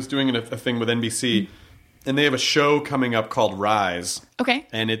 I was doing a thing with NBC, and they have a show coming up called Rise. Okay.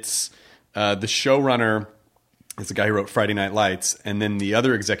 And it's the showrunner It's the guy who wrote Friday Night Lights. And then the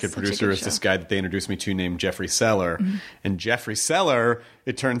other executive producer is this guy that they introduced me to named Jeffrey Seller. Mm-hmm. And Jeffrey Seller,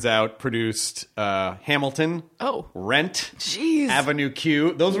 it turns out, produced Hamilton, Rent, Avenue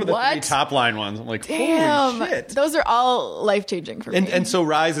Q. Those were the three top line ones. I'm like, holy shit. Those are all life-changing for me. And so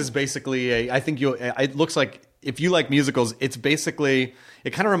Rise is basically it looks like, if you like musicals, it's basically,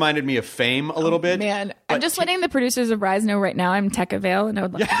 it kind of reminded me of Fame a little bit. Man, I'm just letting the producers of Rise know right now I'm Tech Avail and I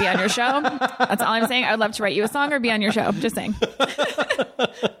would love to be on your show. That's all I'm saying. I would love to write you a song or be on your show. Just saying.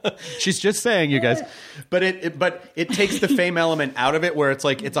 She's just saying, you guys. But it takes the Fame element out of it, where it's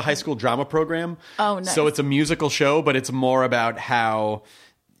like, it's a high school drama program. Oh, nice. So it's a musical show, but it's more about how,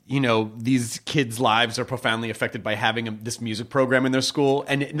 you know, these kids' lives are profoundly affected by having this music program in their school.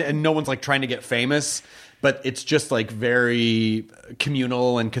 And no one's like trying to get famous, but it's just like very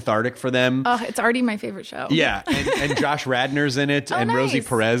communal and cathartic for them. Oh, it's already my favorite show. Yeah, and Josh Radnor's in it, and nice. Rosie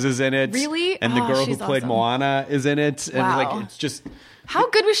Perez is in it. Really? And the girl who she's played awesome. Moana is in it. And like, it's just... How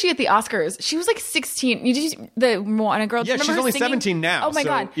good was she at the Oscars? She was like 16. The Moana girl. Yeah, she's only 17 now. Oh my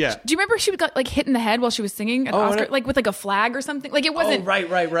God. Yeah. Do you remember she got like hit in the head while she was singing at the Oscars? Like with like a flag or something? Like it wasn't. Oh,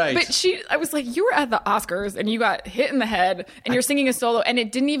 right. But I was like, you were at the Oscars and you got hit in the head and you're singing a solo and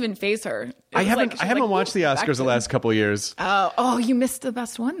it didn't even phase her. I haven't watched the Oscars the last couple of years. Oh, you missed the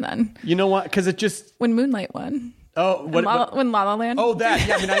best one then. You know what? Because it just... When Moonlight won. Oh, when La La Land. Oh, that.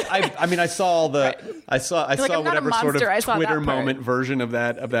 Yeah, I mean, I saw all the, Right. I saw whatever sort of Twitter moment version of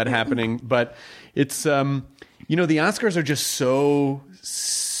that happening. But it's, you know, the Oscars are just so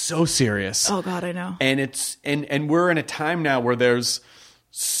serious. Oh God, I know. And it's and we're in a time now where there's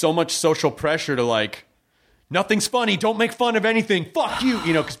so much social pressure to like, nothing's funny. Don't make fun of anything. Fuck you.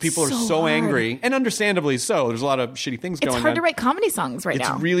 You know, because people are so angry, and understandably so. There's a lot of shitty things going on. It's hard to write comedy songs now. It's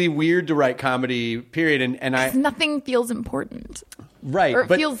really weird to write comedy. Period. And nothing feels important. Right. Or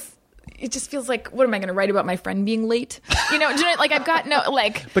it just feels like, what am I going to write about my friend being late? You know, like I've got no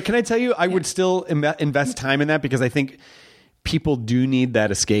like. But can I tell you, I would still invest time in that, because I think people do need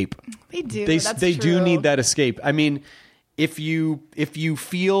that escape. They do. They do need that escape. I mean, if you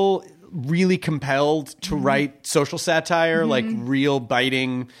feel really compelled to write social satire, like real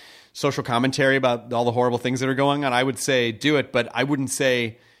biting social commentary about all the horrible things that are going on, I would say do it, but I wouldn't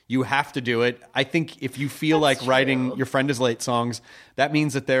say you have to do it. I think if you feel like writing Your Friend Is Late songs, that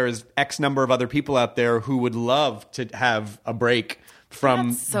means that there is X number of other people out there who would love to have a break from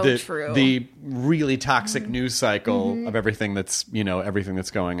the really toxic news cycle of everything that's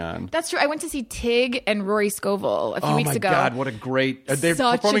going on. That's true. I went to see Tig and Rory Scovel a few weeks ago. Oh my God, what a great... Are they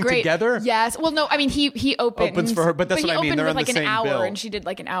performing together? Yes. Well, no, I mean, he opens for her, but that's what I mean. They're with on like the same an hour, bill. and she did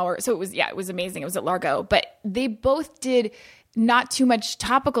like an hour. So it was amazing. It was at Largo. But they both did not too much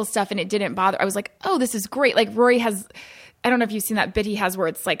topical stuff, and it didn't bother. I was like, oh, this is great. Like Rory has... I don't know if you've seen that bit he has where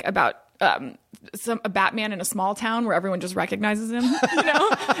it's like about... a Batman in a small town where everyone just recognizes him, you know,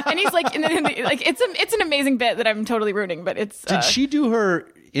 and he's like, it's an amazing bit that I'm totally ruining, but it's. Did she do her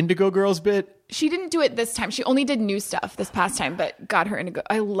Indigo Girls bit? She didn't do it this time. She only did new stuff this past time, but got her Indigo.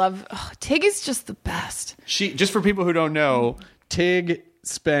 I love Tig is just the best. Just for people who don't know, Tig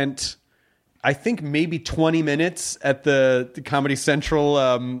spent, I think, maybe 20 minutes at the Comedy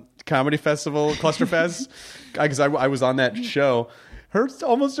Central Comedy Festival, Clusterfest, because I was on that show.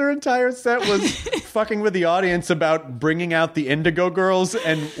 Almost her entire set was fucking with the audience about bringing out the Indigo Girls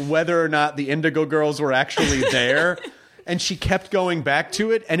and whether or not the Indigo Girls were actually there. And she kept going back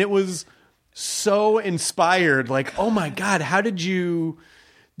to it, and it was so inspired. Like, oh my God, how did you...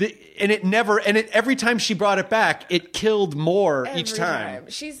 every time she brought it back, it killed more each time.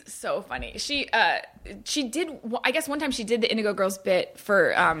 She's so funny. She did, I guess one time she did the Indigo Girls bit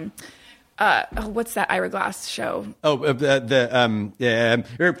for... what's that Ira Glass show? This is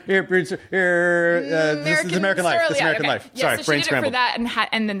American Life. This is American Life. Sorry, so brain she did scrambled. it for that,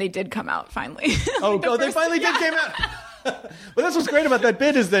 and then they did come out finally. They finally did came out. Well, that's what's great about that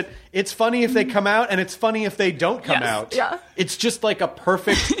bit, is that it's funny if they come out, and it's funny if they don't come out. Yeah. It's just like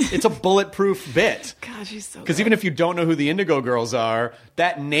it's a bulletproof bit. God, she's so Because even if you don't know who the Indigo Girls are,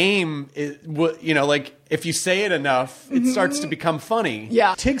 that name is, like if you say it enough, it starts to become funny.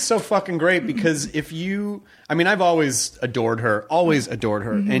 Yeah. Tig's so fucking great because I've always adored her,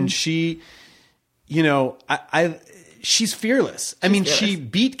 and she, she's fearless. She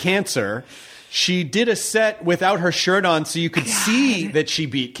beat cancer. She did a set without her shirt on so you could see that she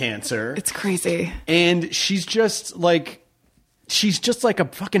beat cancer. It's crazy. And she's just like a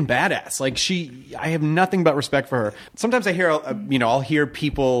fucking badass. Like I have nothing but respect for her. Sometimes I hear, I'll hear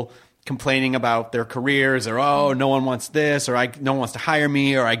people complaining about their careers, or, oh, no one wants this, or no one wants to hire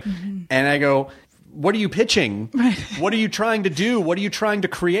me, and I go, what are you pitching? Right. What are you trying to do? What are you trying to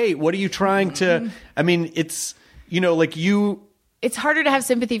create? What are you trying to, like It's harder to have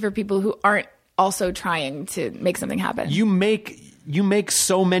sympathy for people who aren't also trying to make something happen. you make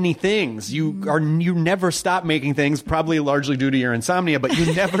so many things. You never stop making things, probably largely due to your insomnia, but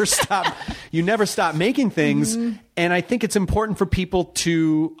you never stop making things. And I think it's important for people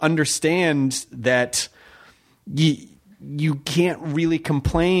to understand that you can't really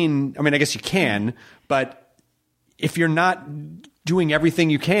complain. I mean, I guess you can, but if you're not doing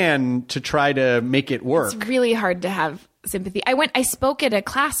everything you can to try to make it work, it's really hard to have sympathy. I spoke at a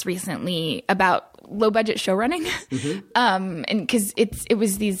class recently about low budget show running. And because it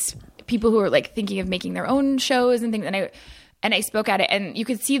was these people who were like thinking of making their own shows and things. And I spoke at it, and you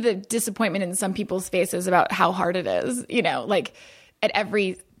could see the disappointment in some people's faces about how hard it is, like at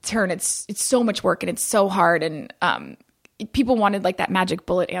every turn, it's so much work and it's so hard. And, people wanted like that magic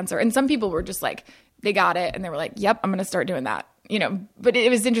bullet answer. And some people were just like, they got it. And they were like, yep, I'm going to start doing that. But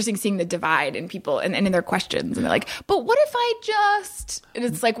it was interesting seeing the divide in people and in their questions. And they're like, but what if I just, and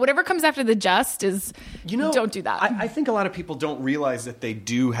it's like, whatever comes after the just is, don't do that. I think a lot of people don't realize that they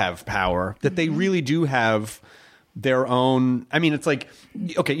do have power, that they really do have their own. I mean, it's like,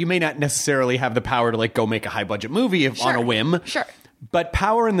 okay, you may not necessarily have the power to like go make a high budget movie on a whim. Sure. But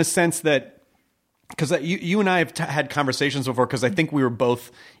power in the sense that, because you and I have had conversations before, because I think we were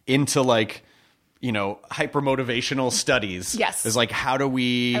both into like, hyper motivational studies. Yes. It's like, how do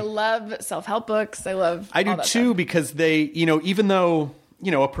we? I love self-help books. I do too, stuff. because they, even though,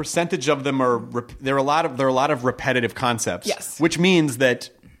 a percentage of them there are a lot of repetitive concepts. Yes. Which means that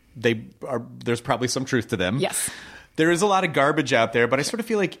there's probably some truth to them. Yes. There is a lot of garbage out there, but I sort of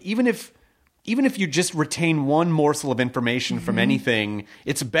feel like even if you just retain one morsel of information from anything,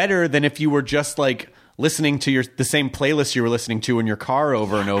 it's better than if you were just like listening to the same playlist you were listening to in your car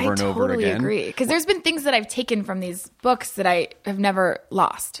over and over and over again. I totally agree. Because there's been things that I've taken from these books that I have never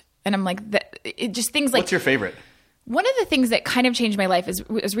lost. And I'm like, just things like... What's your favorite? One of the things that kind of changed my life is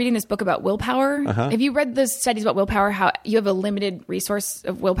I was reading this book about willpower. Have you read the studies about willpower, how you have a limited resource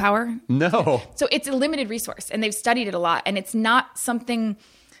of willpower? No. So it's a limited resource, and they've studied it a lot. And it's not something...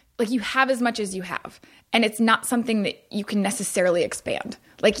 like you have as much as you have, and it's not something that you can necessarily expand.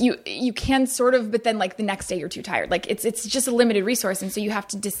 Like you can sort of, but then like the next day you're too tired. Like it's just a limited resource. And so you have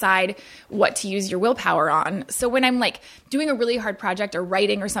to decide what to use your willpower on. So when I'm like doing a really hard project or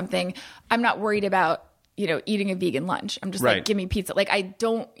writing or something, I'm not worried about, eating a vegan lunch. I'm just like, give me pizza. Like I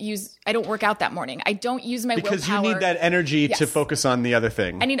don't work out that morning. I don't use my willpower. Because you need that energy to focus on the other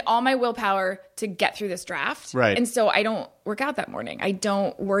thing. I need all my willpower to get through this draft. Right. And so I don't work out that morning. I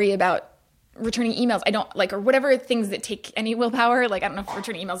don't worry about returning emails. I don't or whatever things that take any willpower. Like I don't know if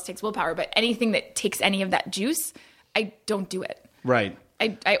returning emails takes willpower, but anything that takes any of that juice, I don't do it. Right.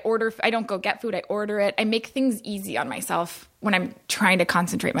 I order. I don't go get food. I order it. I make things easy on myself when I'm trying to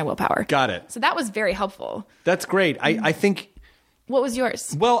concentrate my willpower. Got it. So that was very helpful. That's great. I think. What was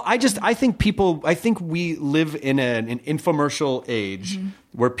yours? Well, I think we live in an infomercial age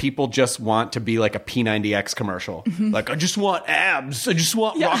where people just want to be like a P90X commercial. Like, I just want abs. I just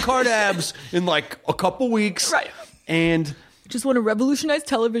want rock hard abs in like a couple weeks. Right. And just want to revolutionize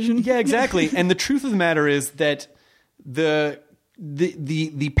television. Yeah, exactly. And the truth of the matter is that the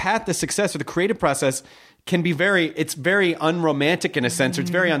path to success or the creative process can be very unromantic in a sense, or it's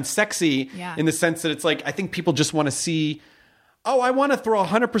very unsexy in the sense that it's like, I think people just want to see, I want to throw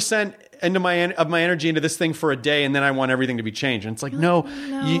 100% into my energy into this thing for a day, and then I want everything to be changed. And it's like, no.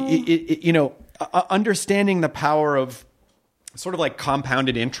 Understanding the power of sort of like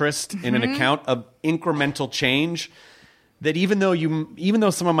compounded interest in an account of incremental change, that even though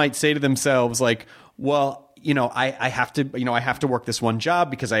someone might say to themselves like, well, I have to work this one job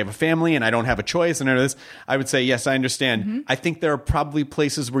because I have a family and I don't have a choice and this, I would say, yes, I understand. I think there are probably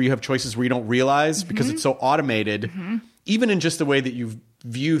places where you have choices where you don't realize because it's so automated, even in just the way that you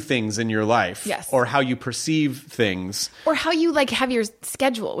view things in your life, or how you perceive things, or how you like have your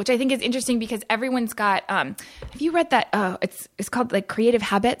schedule, which I think is interesting because everyone's got. Have you read that? It's called like Creative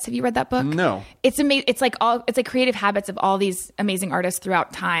Habits. Have you read that book? No. It's amazing. It's like creative habits of all these amazing artists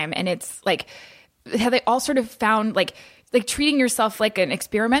throughout time, and it's like how they all sort of found like treating yourself like an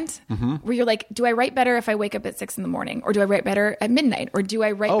experiment where you're like, do I write better if I wake up at 6 a.m, or do I write better at midnight, or do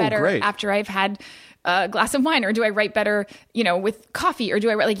I write better after I've had a glass of wine, or do I write better, with coffee, or do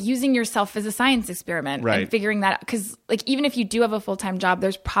I write, like using yourself as a science experiment and figuring that out? Because like, even if you do have a full-time job,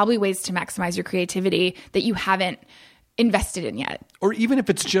 there's probably ways to maximize your creativity that you haven't invested in yet. Or even if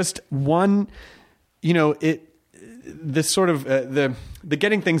it's just one, this sort of the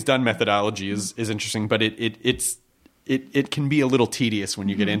getting things done methodology is interesting, but it can be a little tedious when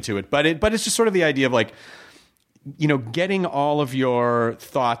you get into it. But it's just sort of the idea of like, getting all of your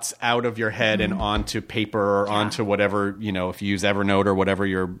thoughts out of your head and onto paper or onto whatever, if you use Evernote or whatever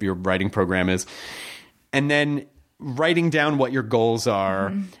your writing program is, and then writing down what your goals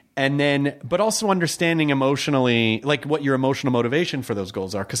are. And then, but also understanding emotionally, like what your emotional motivation for those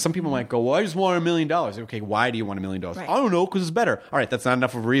goals are. Because some people might go, well, I just want $1 million. Okay, why do you want $1 million? Right. I don't know, because it's better. All right, that's not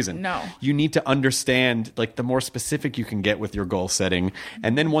enough of a reason. No. You need to understand, like, the more specific you can get with your goal setting.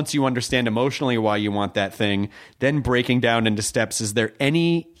 And then once you understand emotionally why you want that thing, then breaking down into steps, is there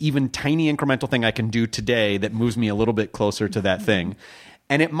any even tiny incremental thing I can do today that moves me a little bit closer to that thing?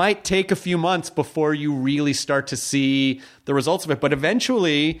 And it might take a few months before you really start to see the results of it. But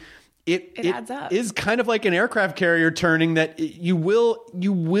eventually, it adds up. Is kind of like an aircraft carrier turning that you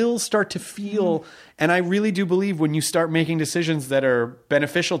will start to feel. And I really do believe when you start making decisions that are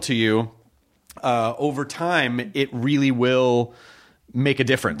beneficial to you over time, it really will make a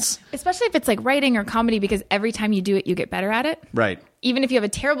difference. Especially if it's like writing or comedy, because every time you do it, you get better at it. Right. Even if you have a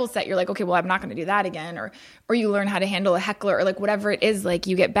terrible set, you're like, okay, well, I'm not going to do that again. Or you learn how to handle a heckler, or like whatever it is, like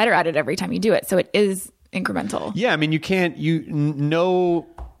you get better at it every time you do it. So it is incremental. Yeah. I mean, no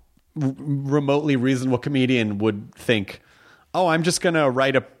remotely reasonable comedian would think, oh, I'm just going to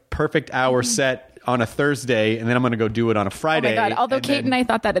write a perfect hour set on a Thursday, and then I'm going to go do it on a Friday. Oh my God. Although Kate and I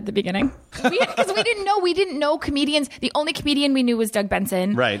thought that at the beginning. Because we didn't know comedians. The only comedian we knew was Doug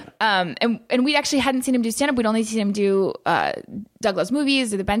Benson. Right. And we actually hadn't seen him do stand-up. We'd only seen him do Doug Loves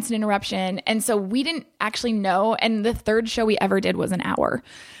Movies or the Benson Interruption. And so we didn't actually know. And the third show we ever did was an hour.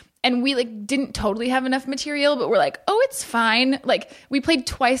 And we didn't totally have enough material, but we're like, oh, it's fine. Like, we played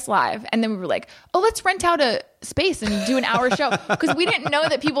twice live, and then we were like, oh, let's rent out a space and do an hour show, because we didn't know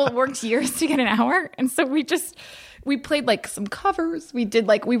that people worked years to get an hour. And so we played some covers. We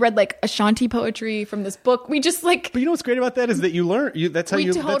read Ashanti poetry from this book. We just But you know what's great about that is that you learn. That's how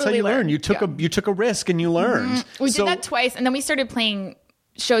you learn. You took a risk and you learned. Mm-hmm. We did that twice, and then we started playing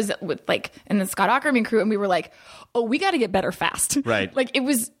shows with in the Scott Aukerman crew, and we were like, oh, we got to get better fast. Right.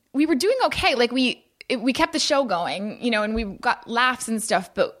 We were doing okay. We kept the show going, and we got laughs and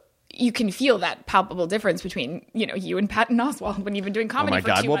stuff, but you can feel that palpable difference between, you and Patton Oswalt when you've been doing comedy for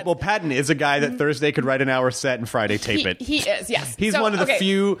 2 months. Well, Patton is a guy that Thursday could write an hour set and Friday tape it. He is, yes. He's one of the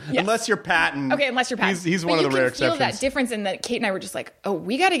few, yes. Unless you're Patton. Okay, unless you're Patton. He's one of the rare exceptions. You can feel that difference in that Kate and I were just like, oh,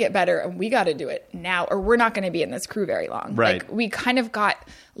 we got to get better and we got to do it now, or we're not going to be in this crew very long. Right. We kind of got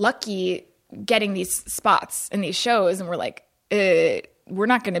lucky getting these spots in these shows, and we're like, we're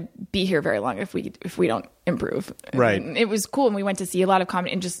not going to be here very long if we don't improve. Right. And it was cool, and we went to see a lot of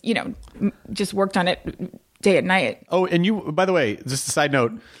comedy and just worked on it day and night. Oh, and you, by the way, just a side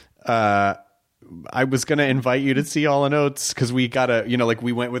note, I was going to invite you to see Hall & Oates because we got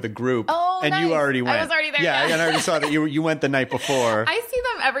we went with a group. Oh, and nice. You already went. I was already there. Yeah, and I already saw that you went the night before. I see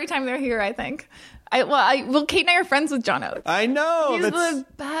them every time they're here, I think. Kate and I are friends with John Oates. I know. He's the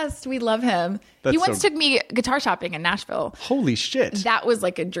best. We love him. He once took me guitar shopping in Nashville. Holy shit. That was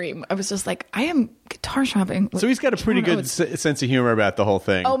like a dream. I was just like, I am guitar shopping. So he's got a pretty good sense of humor about the whole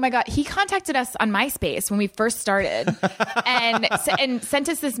thing. Oh my God. He contacted us on MySpace when we first started and sent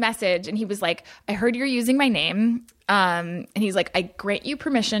us this message. And he was like, I heard you're using my name. And he's like, I grant you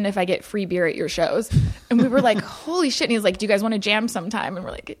permission if I get free beer at your shows. And we were like, holy shit. And he's like, do you guys want to jam sometime? And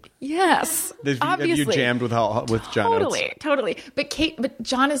we're like, yes. Have you jammed with John Oates? Totally. But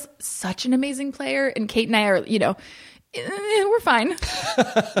John is such an amazing player. And Kate and I are, we're fine.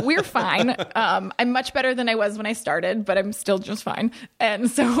 We're fine. I'm much better than I was when I started, but I'm still just fine. And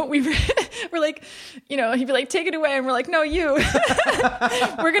so we're like, he'd be like, take it away. And we're like, no, you.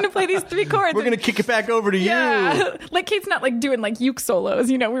 We're going to play these 3 chords. We're going to kick it back over to you. Like Kate's not doing uke solos.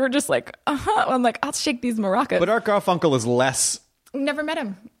 We were just like, I'm like, I'll shake these maracas. But Art Garfunkel is less. Never met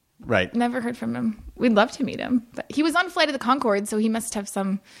him. Right. Never heard from him. We'd love to meet him. But he was on Flight of the Conchords, so he must have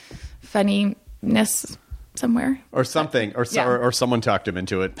some funniness somewhere. Or something. Or someone talked him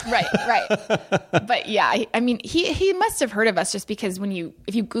into it. Right. But yeah, I mean, he must have heard of us just because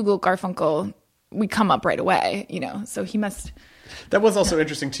if you Google Garfunkel, we come up right away, So he must. That was also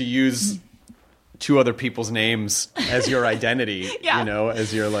interesting to use 2 other people's names as your identity,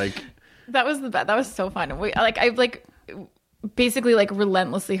 as your That was the best. That was so fun. I basically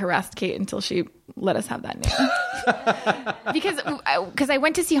relentlessly harassed Kate until she let us have that name. because I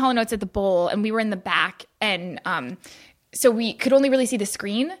went to see Hall & Oates at the Bowl, and we were in the back, and so we could only really see the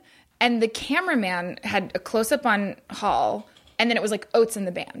screen, and the cameraman had a close-up on Hall, and then it was Oates in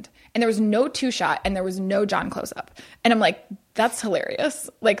the band, and there was no 2-shot, and there was no John close-up, and I'm like, that's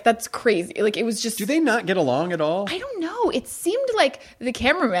hilarious. That's crazy. It was just. Do they not get along at all? I don't know. It seemed like the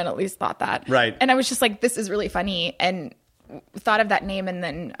cameraman at least thought that. Right. And I was just like, this is really funny, and thought of that name, and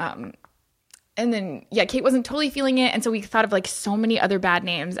then And then, Kate wasn't totally feeling it. And so we thought of like so many other bad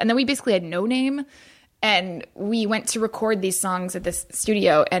names. And then we basically had no name. And we went to record these songs at this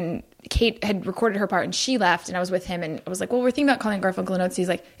studio. And Kate had recorded her part and she left. And I was with him. And I was like, well, we're thinking about calling it Garfunkel and Oates. He's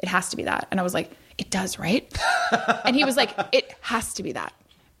like, it has to be that. And I was like, it does, right? And he was like, it has to be that.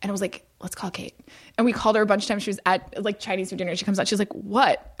 And I was like, let's call Kate. And we called her a bunch of times. She was at like Chinese food dinner. She comes out. She's like,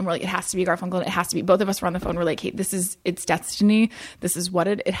 what? And we're like, it has to be Garfunkel. And it has to be. Both of us were on the phone. We're like, Kate, it's destiny. This is what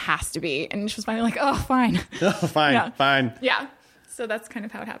it has to be. And she was finally like, oh, fine. Oh, fine, fine. Yeah. So that's kind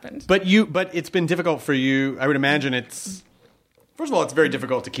of how it happened. But it's been difficult for you. I would imagine first of all, it's very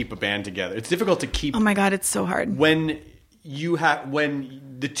difficult to keep a band together. It's difficult to keep. Oh my God, it's so hard. When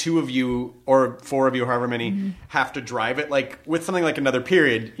the two of you or four of you, however many, have to drive it, like with something like Another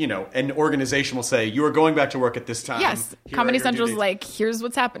Period, an organization will say, you are going back to work at this time. Yes. Comedy Central's like, here's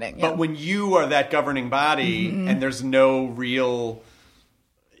what's happening. But when you are that governing body and there's no real,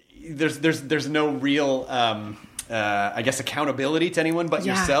 I guess, accountability to anyone but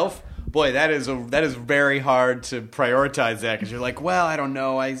yourself. Boy, that is very hard to prioritize that because you're like, well, I don't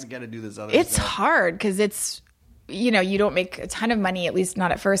know, I got to do this other stuff. It's hard because it's, you don't make a ton of money, at least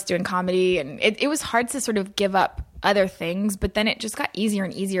not at first, doing comedy. And it was hard to sort of give up other things, but then it just got easier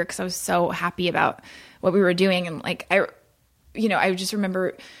and easier because I was so happy about what we were doing. And like, I just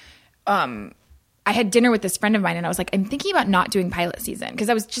remember, I had dinner with this friend of mine and I was like, I'm thinking about not doing pilot season because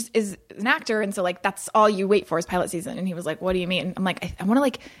I was just as an actor. And so like, that's all you wait for is pilot season. And he was like, what do you mean? I'm like, I want to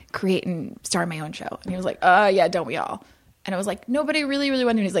like create and star my own show. And he was like, yeah, don't we all? And I was like, no, but I really, really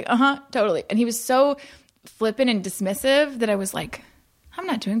want to. And he's like, totally. And he was so flippant and dismissive that I was like, I'm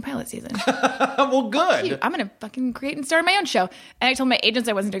not doing pilot season. Well, good. I'm going to fucking create and start my own show. And I told my agents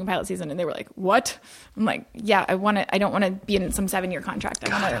I wasn't doing pilot season and they were like, what? I'm like, yeah, I don't want to be in some 7-year contract.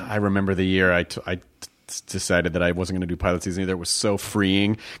 I remember the year I decided that I wasn't going to do pilot season either. It was so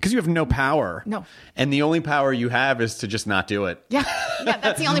freeing because you have no power. No. And the only power you have is to just not do it. Yeah. Yeah,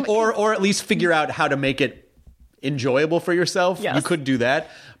 that's the only or at least figure out how to make it enjoyable for yourself. Yes. You could do that,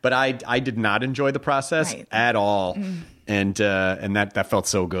 but I did not enjoy the process at all. And that felt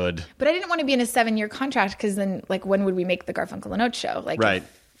so good. But I didn't want to be in a 7-year contract because then like when would we make the Garfunkel and Oates show? Like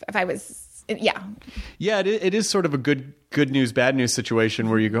if I was it is sort of a good news bad news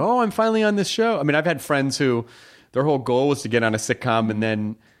situation where you go, oh, I'm finally on this show. I mean, I've had friends who their whole goal was to get on a sitcom and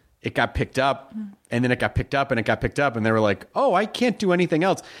then it got picked up and then it got picked up and it got picked up and they were like, oh, I can't do anything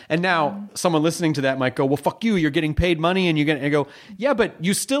else. And now someone listening to that might go, well, fuck you, you're getting paid money and I go, yeah, but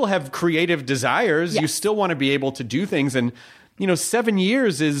you still have creative desires. Yes. You still want to be able to do things. And 7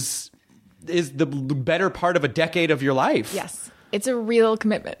 years is the better part of a decade of your life. Yes. It's a real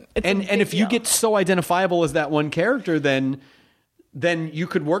commitment. And if you get so identifiable as that one character, then you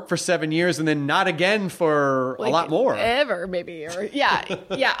could work for 7 years and then not again for a lot more. Ever, maybe. Or yeah.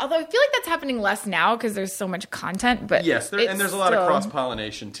 Although I feel like that's happening less now because there's so much content. But yes, there's a lot of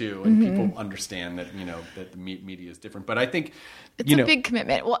cross-pollination too. And people understand that, that the media is different. But I think, it's a big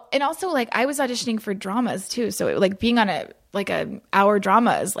commitment. Well, and also like I was auditioning for dramas too. So like being on a hour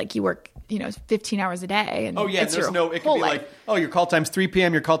drama is like you work 15 hours a day. And it could be like, oh, your call time's 3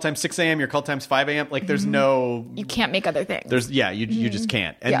 p.m., your call time's 6 a.m., your call time's 5 a.m. Like there's no... You can't make other things. You just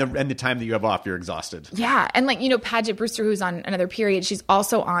can't. And the time that you have off, you're exhausted. Yeah. And like, Paget Brewster, who's on Another Period, she's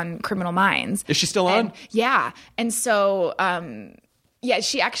also on Criminal Minds. Is she still on? Yeah. And so...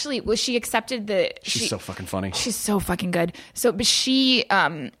 she actually... Well, she accepted the... She's so fucking funny. She's so fucking good. So, but she...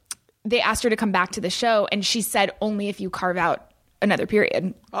 they asked her to come back to the show, and she said only if you carve out Another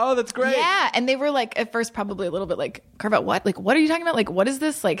Period. Oh, that's great. Yeah. And they were like, at first, probably a little bit like, carve out what? Like, what are you talking about? Like, what is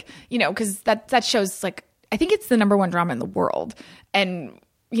this? Like, because that show's like, I think it's the #1 drama in the world. And,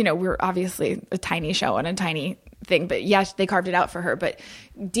 we're obviously a tiny show and a tiny thing, but yeah, they carved it out for her. But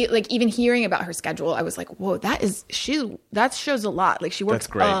like even hearing about her schedule, I was like, whoa, that shows a lot. Like she works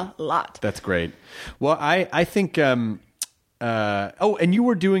a lot. That's great. Well, I think, and you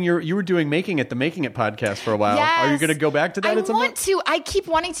were doing Making It podcast for a while. Yes. Are you going to go back to that at some point? I want to. I keep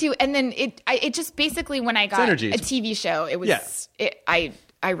wanting to. And then it just basically, when I got a TV show, it was,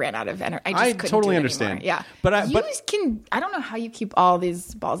 I ran out of energy. I couldn't totally do it understand. Anymore. Yeah. But I don't know how you keep all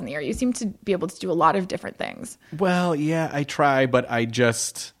these balls in the air. You seem to be able to do a lot of different things. Well, yeah, I try, but I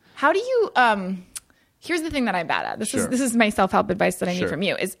just... How do you, here's the thing that I'm bad at. This is my self-help advice that I need from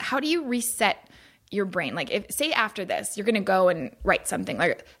you, is how do you reset your brain? Like if say after this, you're going to go and write something,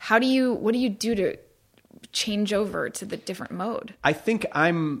 like what do you do to change over to the different mode? I think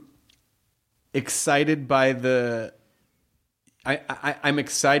I'm excited by I'm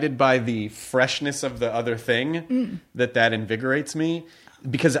excited by the freshness of the other thing that invigorates me,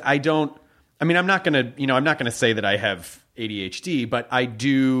 because I'm not going to say that I have ADHD, but I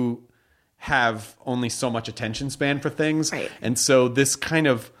do have only so much attention span for things. Right. And so this kind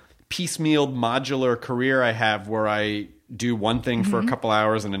of piecemealed modular career I have where I do one thing for a couple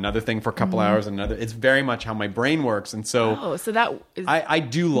hours and another thing for a couple hours and another, it's very much how my brain works. And so, so that is I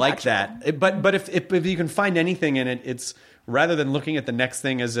do like that. But if you can find anything in it, it's rather than looking at the next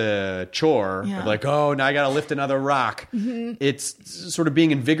thing as a chore, like, oh, now I got to lift another rock. It's sort of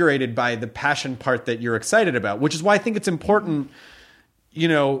being invigorated by the passion part that you're excited about, which is why I think it's important,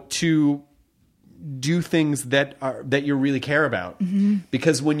 to do things that you really care about.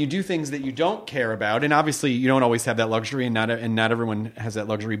 Because when you do things that you don't care about, and obviously you don't always have that luxury, and not everyone has that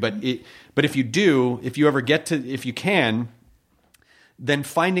luxury, but if you do, if you can, then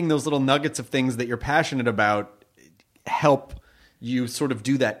finding those little nuggets of things that you're passionate about help you sort of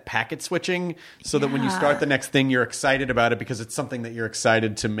do that packet switching so that when you start the next thing, you're excited about it because it's something that you're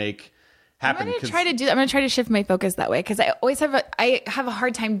excited to make happen. I'm going to try to do that. I'm going to try to shift my focus that way because I always have a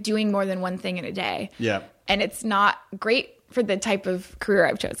hard time doing more than one thing in a day. Yeah. And it's not great for the type of career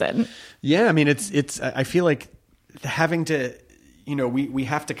I've chosen. Yeah. I mean, I feel like having to, we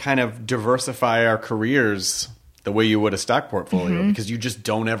have to kind of diversify our careers the way you would a stock portfolio because you just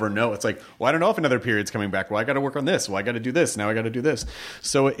don't ever know. It's like, well, I don't know if another period's coming back. Well, I got to work on this. Well, I got to do this. Now I got to do this.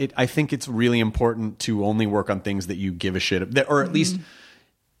 So I think it's really important to only work on things that you give a shit about, or at least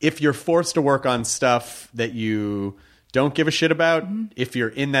if you're forced to work on stuff that you don't give a shit about, if you're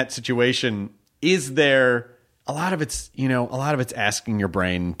in that situation, is there a lot of it's asking your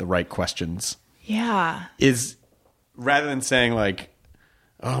brain the right questions. Yeah. Is rather than saying like,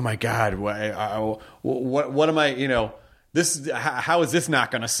 oh my God, what am I, how is this not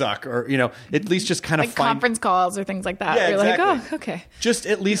going to suck? Or, at least just kind of like conference calls or things like that. Yeah, you're exactly. like, oh, okay. Just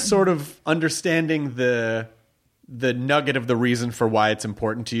at least sort of understanding the nugget of the reason for why it's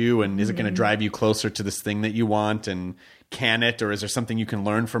important to you, and is it going to drive you closer to this thing that you want, and can it, or is there something you can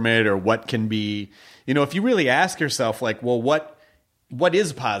learn from it, or what can be, if you really ask yourself like, well, what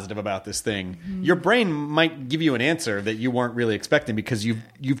is positive about this thing? Your brain might give you an answer that you weren't really expecting because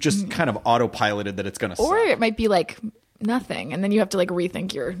you've just kind of autopiloted that it's going to suck. Or it might be like nothing, and then you have to like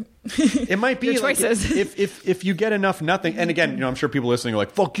rethink your it might be your choices. Like if you get enough nothing, and again, I'm sure people listening are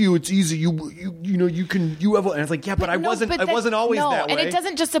like, "Fuck you, it's easy. You have," and it's like, yeah, but I wasn't always that way. And it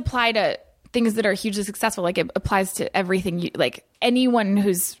doesn't just apply to things that are hugely successful. Like it applies to everything. Like anyone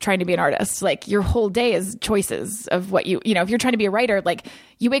who's trying to be an artist, like your whole day is choices of what if you're trying to be a writer, like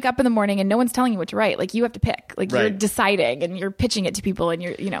you wake up in the morning and no one's telling you what to write. Like you have to pick, like you're deciding and you're pitching it to people and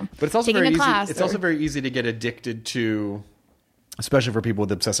you're, but it's also taking very a class. It's also very easy to get addicted to, especially for people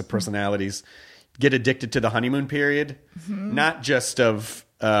with obsessive personalities, get addicted to the honeymoon period, not just of,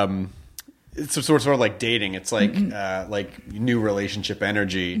 it's sort of like dating. It's like new relationship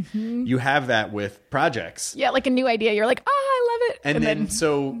energy. You have that with projects. Yeah, like a new idea. You're like, oh, I love it. And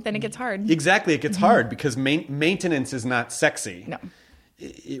then it gets hard. Exactly, it gets hard because maintenance is not sexy. No.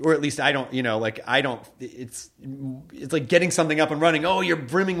 Or at least I don't. It's like getting something up and running. Oh, you're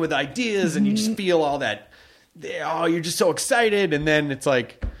brimming with ideas, and you just feel all that. Oh, you're just so excited, and then it's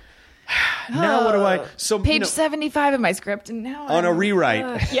like, now what do I? So page 75 of my script, and now on a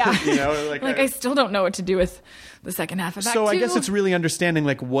rewrite. Yeah, like I still don't know what to do with the second half of that. So I guess it's really understanding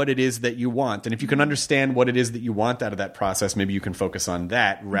like what it is that you want, and if you can understand what it is that you want out of that process, maybe you can focus on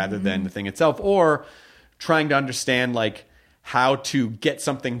that rather than the thing itself, or trying to understand like how to get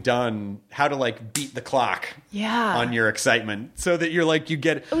something done, how to like beat the clock on your excitement so that you're like, you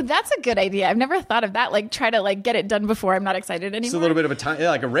get. Oh, that's a good idea. I've never thought of that. Like try to like get it done before I'm not excited anymore. It's a little bit of a time,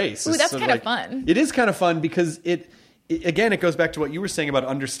 like a race. Ooh, that's kind of fun. It is kind of fun because it again, it goes back to what you were saying about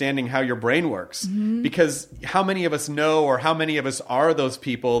understanding how your brain works. Because how many of us know, or how many of us are those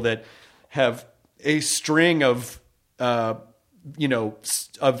people that have a string of, of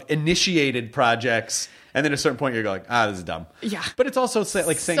initiated projects. And then at a certain point, you're like, this is dumb. Yeah. But it's also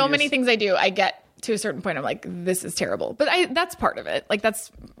like saying so many things I do, I get to a certain point, I'm like, this is terrible. But that's part of it. Like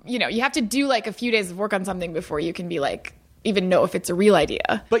that's, you have to do like a few days of work on something before you can be like, even know if it's a real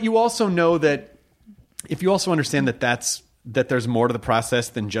idea. But you also know that if you also understand that there's more to the process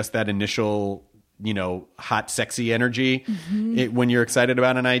than just that initial, hot, sexy energy when you're excited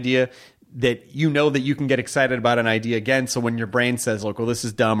about an idea, that that you can get excited about an idea again. So when your brain says, look, well, this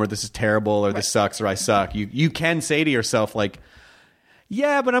is dumb, or this is terrible, or this sucks, or I suck, you can say to yourself like,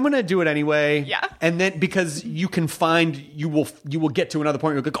 yeah, but I'm going to do it anyway. Yeah. And then because you can find, you will get to another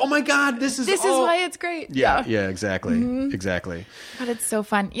point where you're like, oh my God, this is why it's great. Yeah, exactly. Exactly. God, it's so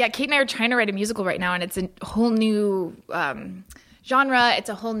fun. Yeah, Kate and I are trying to write a musical right now, and it's a whole new genre. It's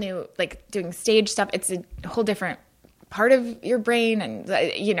a whole new, like doing stage stuff. It's a whole different part of your brain, and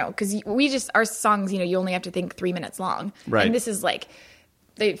because our songs, you only have to think 3 minutes long, right? And this is like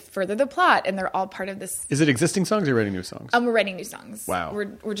they further the plot, and they're all part of this. Is it existing songs or writing new songs? We're writing new songs. Wow.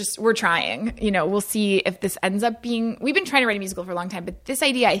 We're trying. You know, we'll see if this ends up being. We've been trying to write a musical for a long time, but this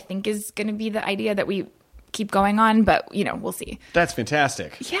idea I think is going to be the idea that we keep going on. But you know, we'll see. That's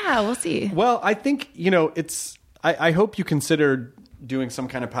fantastic. Yeah, we'll see. Well, I think it's. I hope you consider doing some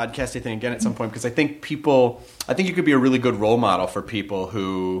kind of podcasting thing again at some point, because I think you could be a really good role model for people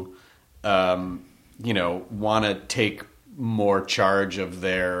who, want to take more charge of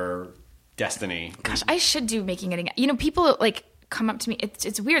their destiny. Gosh, I should do making it again. You know, people like come up to me.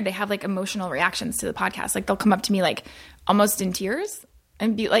 It's weird. They have like emotional reactions to the podcast. Like they'll come up to me like almost in tears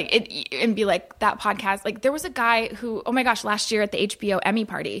and be like that podcast. Like there was a guy who, oh my gosh, last year at the HBO Emmy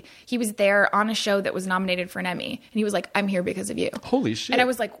party, he was there on a show that was nominated for an Emmy, and he was like, "I'm here because of you." Holy shit! And I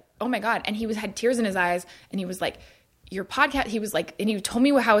was like, "Oh my God!" And he had tears in his eyes, and he was like, "Your podcast." He was like, and he told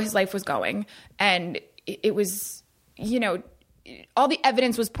me how his life was going, and it was. All the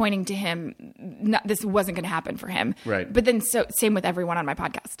evidence was pointing to him. This wasn't going to happen for him. Right. But then same with everyone on my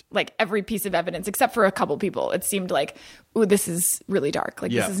podcast. Like every piece of evidence, except for a couple people, it seemed like, ooh, this is really dark.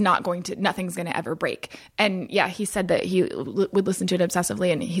 Like this is nothing's going to ever break. And yeah, he said that he would listen to it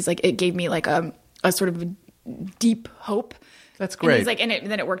obsessively. And he's like, it gave me like a sort of deep hope. That's great. And he's like,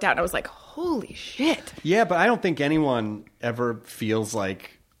 then it worked out. And I was like, holy shit. Yeah, but I don't think anyone ever feels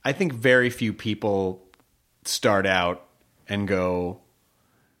like, I think very few people start out and go,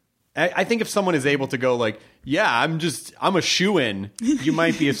 I think if someone is able to go like, yeah, I'm a shoo-in, you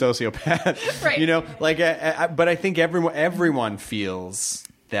might be a sociopath. Right. You know, like, but I think everyone feels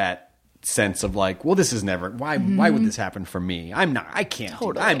that sense of like, well, this is never, why would this happen for me? I'm not, I can't,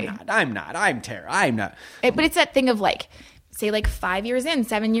 totally. I'm not. But it's that thing of like, say like 5 years in,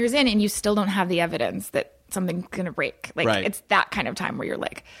 7 years in, and you still don't have the evidence that something's going to break. Like right. It's that kind of time where you're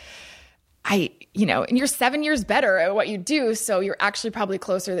like, and you're 7 years better at what you do, so you're actually probably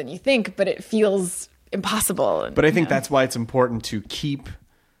closer than you think, but it feels impossible. But I think that's why it's important to keep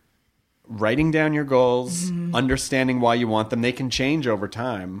writing down your goals, understanding why you want them. They can change over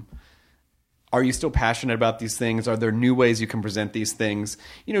time. Are you still passionate about these things? Are there new ways you can present these things?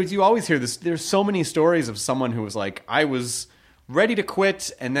 You know, you always hear this. There's so many stories of someone who was like, I was ready to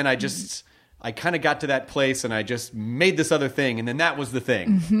quit, and then I kind of got to that place and I just made this other thing, and then that was the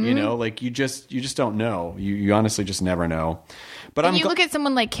thing. You know, like you just don't know. You honestly just never know. But you look at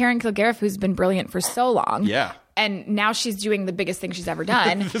someone like Karen Kilgariff, who's been brilliant for so long. Yeah. And now she's doing the biggest thing she's ever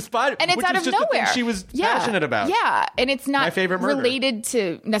done. The Spider, and it's which out was of just nowhere. The thing she was passionate about. Yeah. And it's not My Favorite Murder. related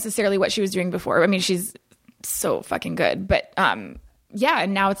to necessarily what she was doing before. I mean, she's so fucking good. But yeah,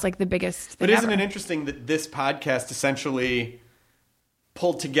 and now it's like the biggest thing But isn't ever. it interesting that this podcast essentially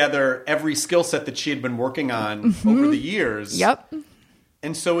pulled together every skill set that she had been working on over the years? Yep.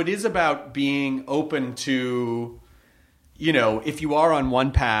 And so it is about being open to, if you are on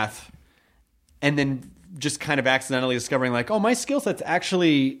one path and then just kind of accidentally discovering like, oh, my skill set's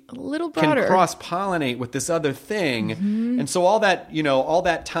actually a little broader. Can cross-pollinate with this other thing. And so all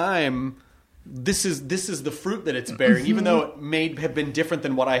that time, this is the fruit that it's bearing, even though it may have been different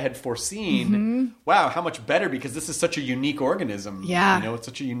than what I had foreseen. Wow, how much better, because this is such a unique organism. Yeah. It's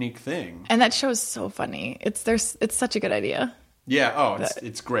such a unique thing. And that show's so funny. It's such a good idea. Yeah. Oh,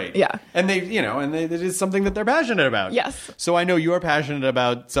 it's great. Yeah. And it is something that they're passionate about. Yes. So I know you're passionate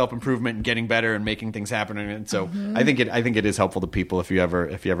about self-improvement and getting better and making things happen. And so I think it is helpful to people if you ever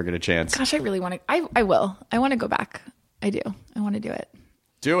get a chance. Gosh, I really want to. I will. I want to go back. I do. I want to do it.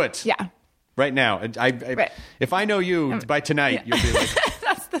 Do it. Yeah. Right now. Right. If I know you by tonight, you'll be like,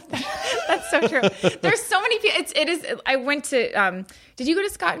 That's so true. There's so many people. It is. I went to. Did you go to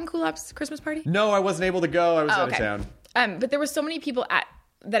Scott and Kulop's Christmas party? No, I wasn't able to go. I was out of town. But there were so many people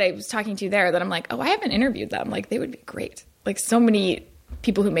that I was talking to there that I'm like, oh, I haven't interviewed them. Like, they would be great. Like, so many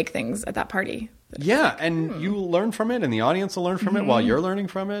people who make things at that party. Yeah, and you learn from it, and the audience will learn from it while you're learning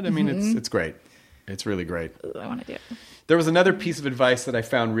from it. I mean, it's great. It's really great. Ooh, I want to do it. There was another piece of advice that I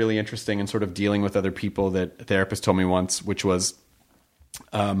found really interesting in sort of dealing with other people that a therapist told me once, which was,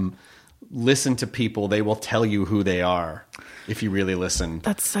 listen to people. They will tell you who they are if you really listen.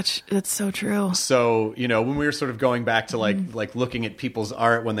 That's so true. So, when we were sort of going back to like looking at people's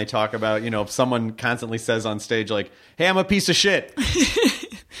art when they talk about, if someone constantly says on stage like, hey, I'm a piece of shit.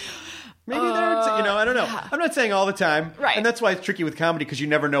 Maybe they're, I don't know. Yeah. I'm not saying all the time. Right. And that's why it's tricky with comedy, because you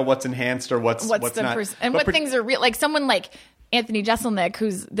never know what's enhanced or what's not. And what things are real. Like someone like Anthony Jeselnik,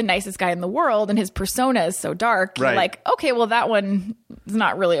 who's the nicest guy in the world, and his persona is so dark. Right. You're like, okay, well, that one does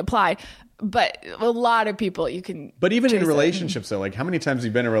not really apply. But a lot of people you can. But even in relationships, though, like how many times have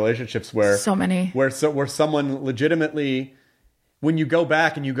you been in relationships where so many where someone legitimately when you go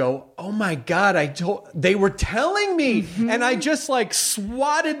back and you go, oh my God, they were telling me. And I just like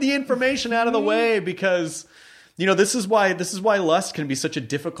swatted the information out of the way because, you know, this is why lust can be such a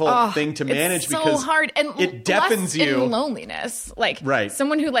difficult thing to manage, it's so because hard. And it deafens lust you. And loneliness. Like Right.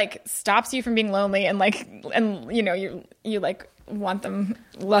 someone who like stops you from being lonely and you know, you like want them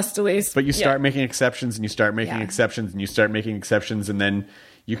lustily. But you start making exceptions and you start making exceptions and you start making exceptions, and then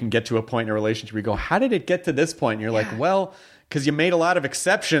you can get to a point in a relationship where you go, how did it get to this point? And you're like, well, because you made a lot of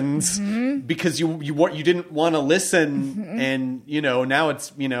exceptions because you didn't want to listen, and now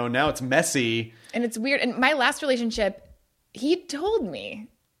it's messy and it's weird. And my last relationship, he told me,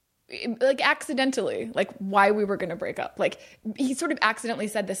 like accidentally, like why we were going to break up. Like he sort of accidentally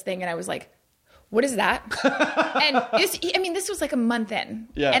said this thing, and I was like, what is that? And this was like a month in,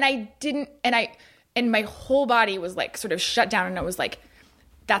 and I didn't, and my whole body was like sort of shut down, and I was like,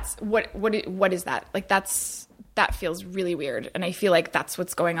 that's what is that? Like that feels really weird, and I feel like that's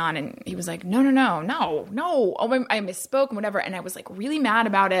what's going on. And he was like, no. Oh, I misspoke and whatever. And I was like really mad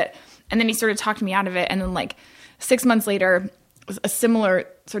about it. And then he sort of talked me out of it. And then like 6 months later, a similar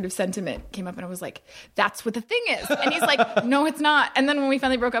sort of sentiment came up, and I was like, that's what the thing is. And he's like, no, it's not. And then when we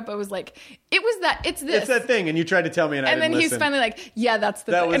finally broke up, I was like, it's this. It's that thing. And you tried to tell me, and I didn't listen. And then he was finally like, yeah, that's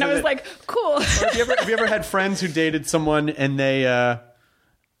the thing. And I was like, cool. Have you ever had friends who dated someone and they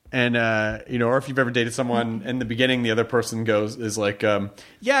or if you've ever dated someone in the beginning, the other person is like,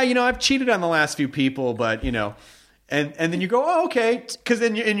 I've cheated on the last few people, but and then you go, oh, okay, because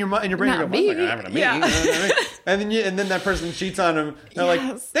then in your brain you go, well, it's not gonna happen to me. and then that person cheats on them. They're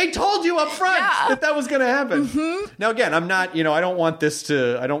like, they told you up front that was going to happen. Now again, I'm not, I don't want this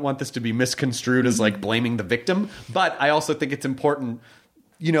to be misconstrued as like blaming the victim, but I also think it's important.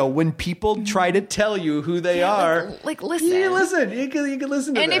 When people try to tell you who they are, like listen. You can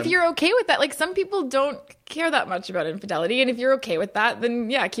listen to them. And if you're okay with that, like some people don't care that much about infidelity, and if you're okay with that,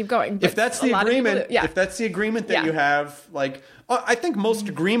 then keep going. But if that's the agreement, that you have, like, I think most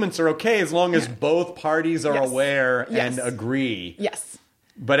agreements are okay as long as both parties are aware and agree. Yes.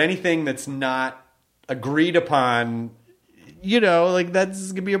 But anything that's not agreed upon, like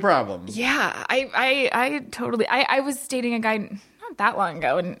that's gonna be a problem. Yeah, I totally. I was dating a guy that long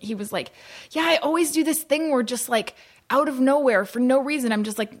ago, and he was like, I always do this thing where just like out of nowhere for no reason I'm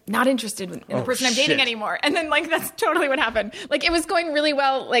just like not interested in the person I'm dating anymore. And then like that's totally what happened. Like it was going really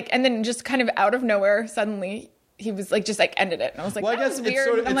well, like, and then just kind of out of nowhere suddenly he was like just like ended it, and I was like, well, that was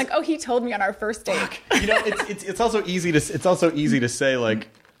weird. I'm like, oh, he told me on our first date. It's also easy to say like,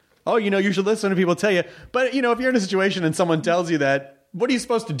 oh, you should listen to people tell you, but if you're in a situation and someone tells you that, what are you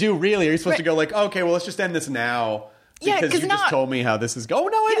supposed to do really? Are you supposed to go like, okay, well, let's just end this now? Because you just told me how this is going. Oh,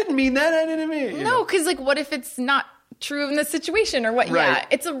 no, I didn't mean that. I didn't mean. No, because like, what if it's not true in this situation or what? Right. Yeah,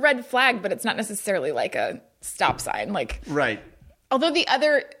 it's a red flag, but it's not necessarily like a stop sign. Like, right. Although the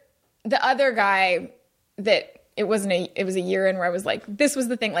other guy that it was a year in where I was like, this was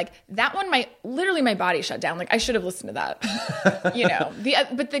the thing. Like that one, my body shut down. Like I should have listened to that.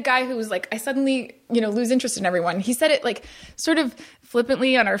 But the guy who was like, I suddenly lose interest in everyone. He said it like sort of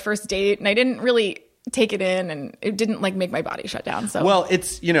flippantly on our first date, and I didn't really take it in, and it didn't like make my body shut down. So well,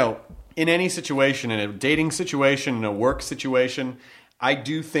 it's in any situation, in a dating situation, in a work situation, I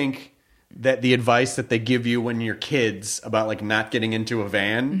do think that the advice that they give you when you're kids about like not getting into a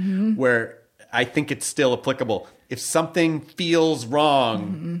van, where I think it's still applicable. If something feels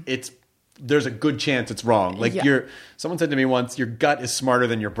wrong, there's a good chance it's wrong. Like someone said to me once, your gut is smarter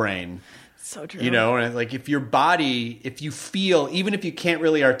than your brain. So true. And like if your body, if you feel, even if you can't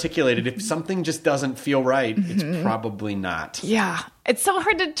really articulate it, if something just doesn't feel right, it's probably not. Yeah. It's so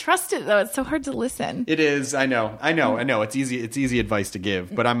hard to trust it though. It's so hard to listen. It is. I know. It's easy advice to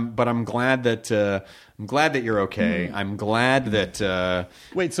give, but I'm glad that you're okay. I'm glad that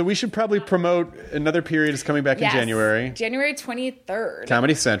wait, so we should probably promote another period is coming back in January. January 23rd.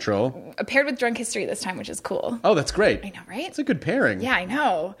 Comedy Central. Paired with Drunk History this time, which is cool. Oh, that's great. I know, right? It's a good pairing. Yeah, I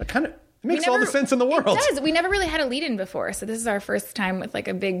know. It makes all the sense in the world. It does. We never really had a lead-in before, so this is our first time with like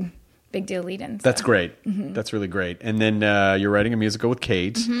a big deal lead-in. So. That's great. That's really great. And then you're writing a musical with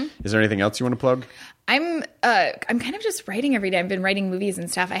Kate. Is there anything else you want to plug? I'm kind of just writing every day. I've been writing movies and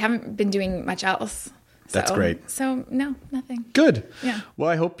stuff. I haven't been doing much else. That's great. So no, nothing. Good. Yeah.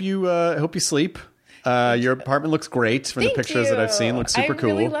 Well, I hope you sleep. Your apartment looks great from the pictures that I've seen. Looks super cool.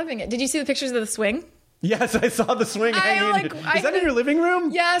 I'm really loving it. Did you see the pictures of the swing? Yes, I saw the swing hanging. Is that in your living room?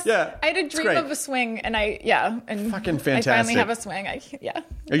 Yes. Yeah. I had a dream of a swing, and and fucking fantastic. I finally have a swing.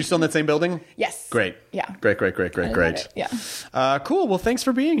 Are you still in that same building? Yes. Great. Yeah. Great. Yeah. Cool. Well, thanks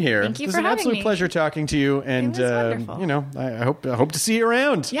for being here. Thank you for having me. It was an absolute me. pleasure talking to you, and it was wonderful. I hope to see you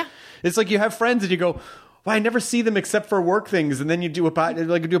around. Yeah. It's like you have friends and you go, I never see them except for work things. And then you do a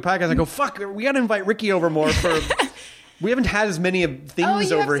podcast. I go, fuck, we got to invite Ricky over more for. We haven't had as many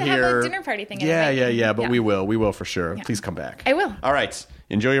things over here. Have a dinner party thing. Yeah. But we will for sure. Yeah. Please come back. I will. All right.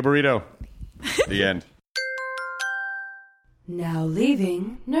 Enjoy your burrito. The end. Now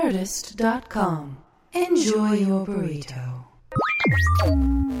leaving Nerdist.com. Enjoy your burrito.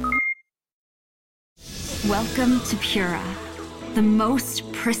 Welcome to Pura, the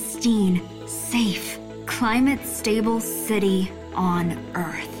most pristine, safe, climate-stable city on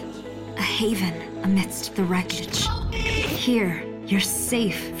Earth. A haven amidst the wreckage. Here, you're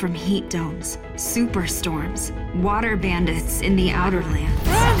safe from heat domes, superstorms, water bandits in the outer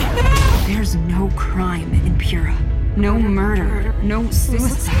lands. There's no crime in Pura. No murder, no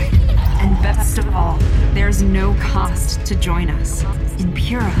suicide. And best of all, there's no cost to join us. In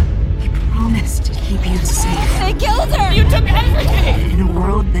Pura, we promise to keep you safe. They killed her! You took everything! In a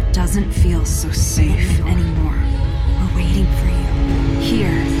world that doesn't feel so safe anymore, we're waiting for you.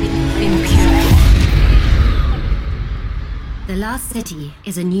 Here, in Pura. The Last City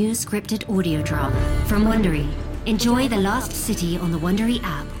is a new scripted audio drama from Wondery. Enjoy The Last City on the Wondery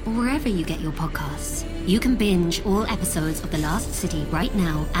app or wherever you get your podcasts. You can binge all episodes of The Last City right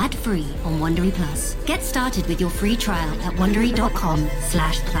now, ad-free on Wondery Plus. Get started with your free trial at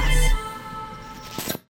Wondery.com/plus.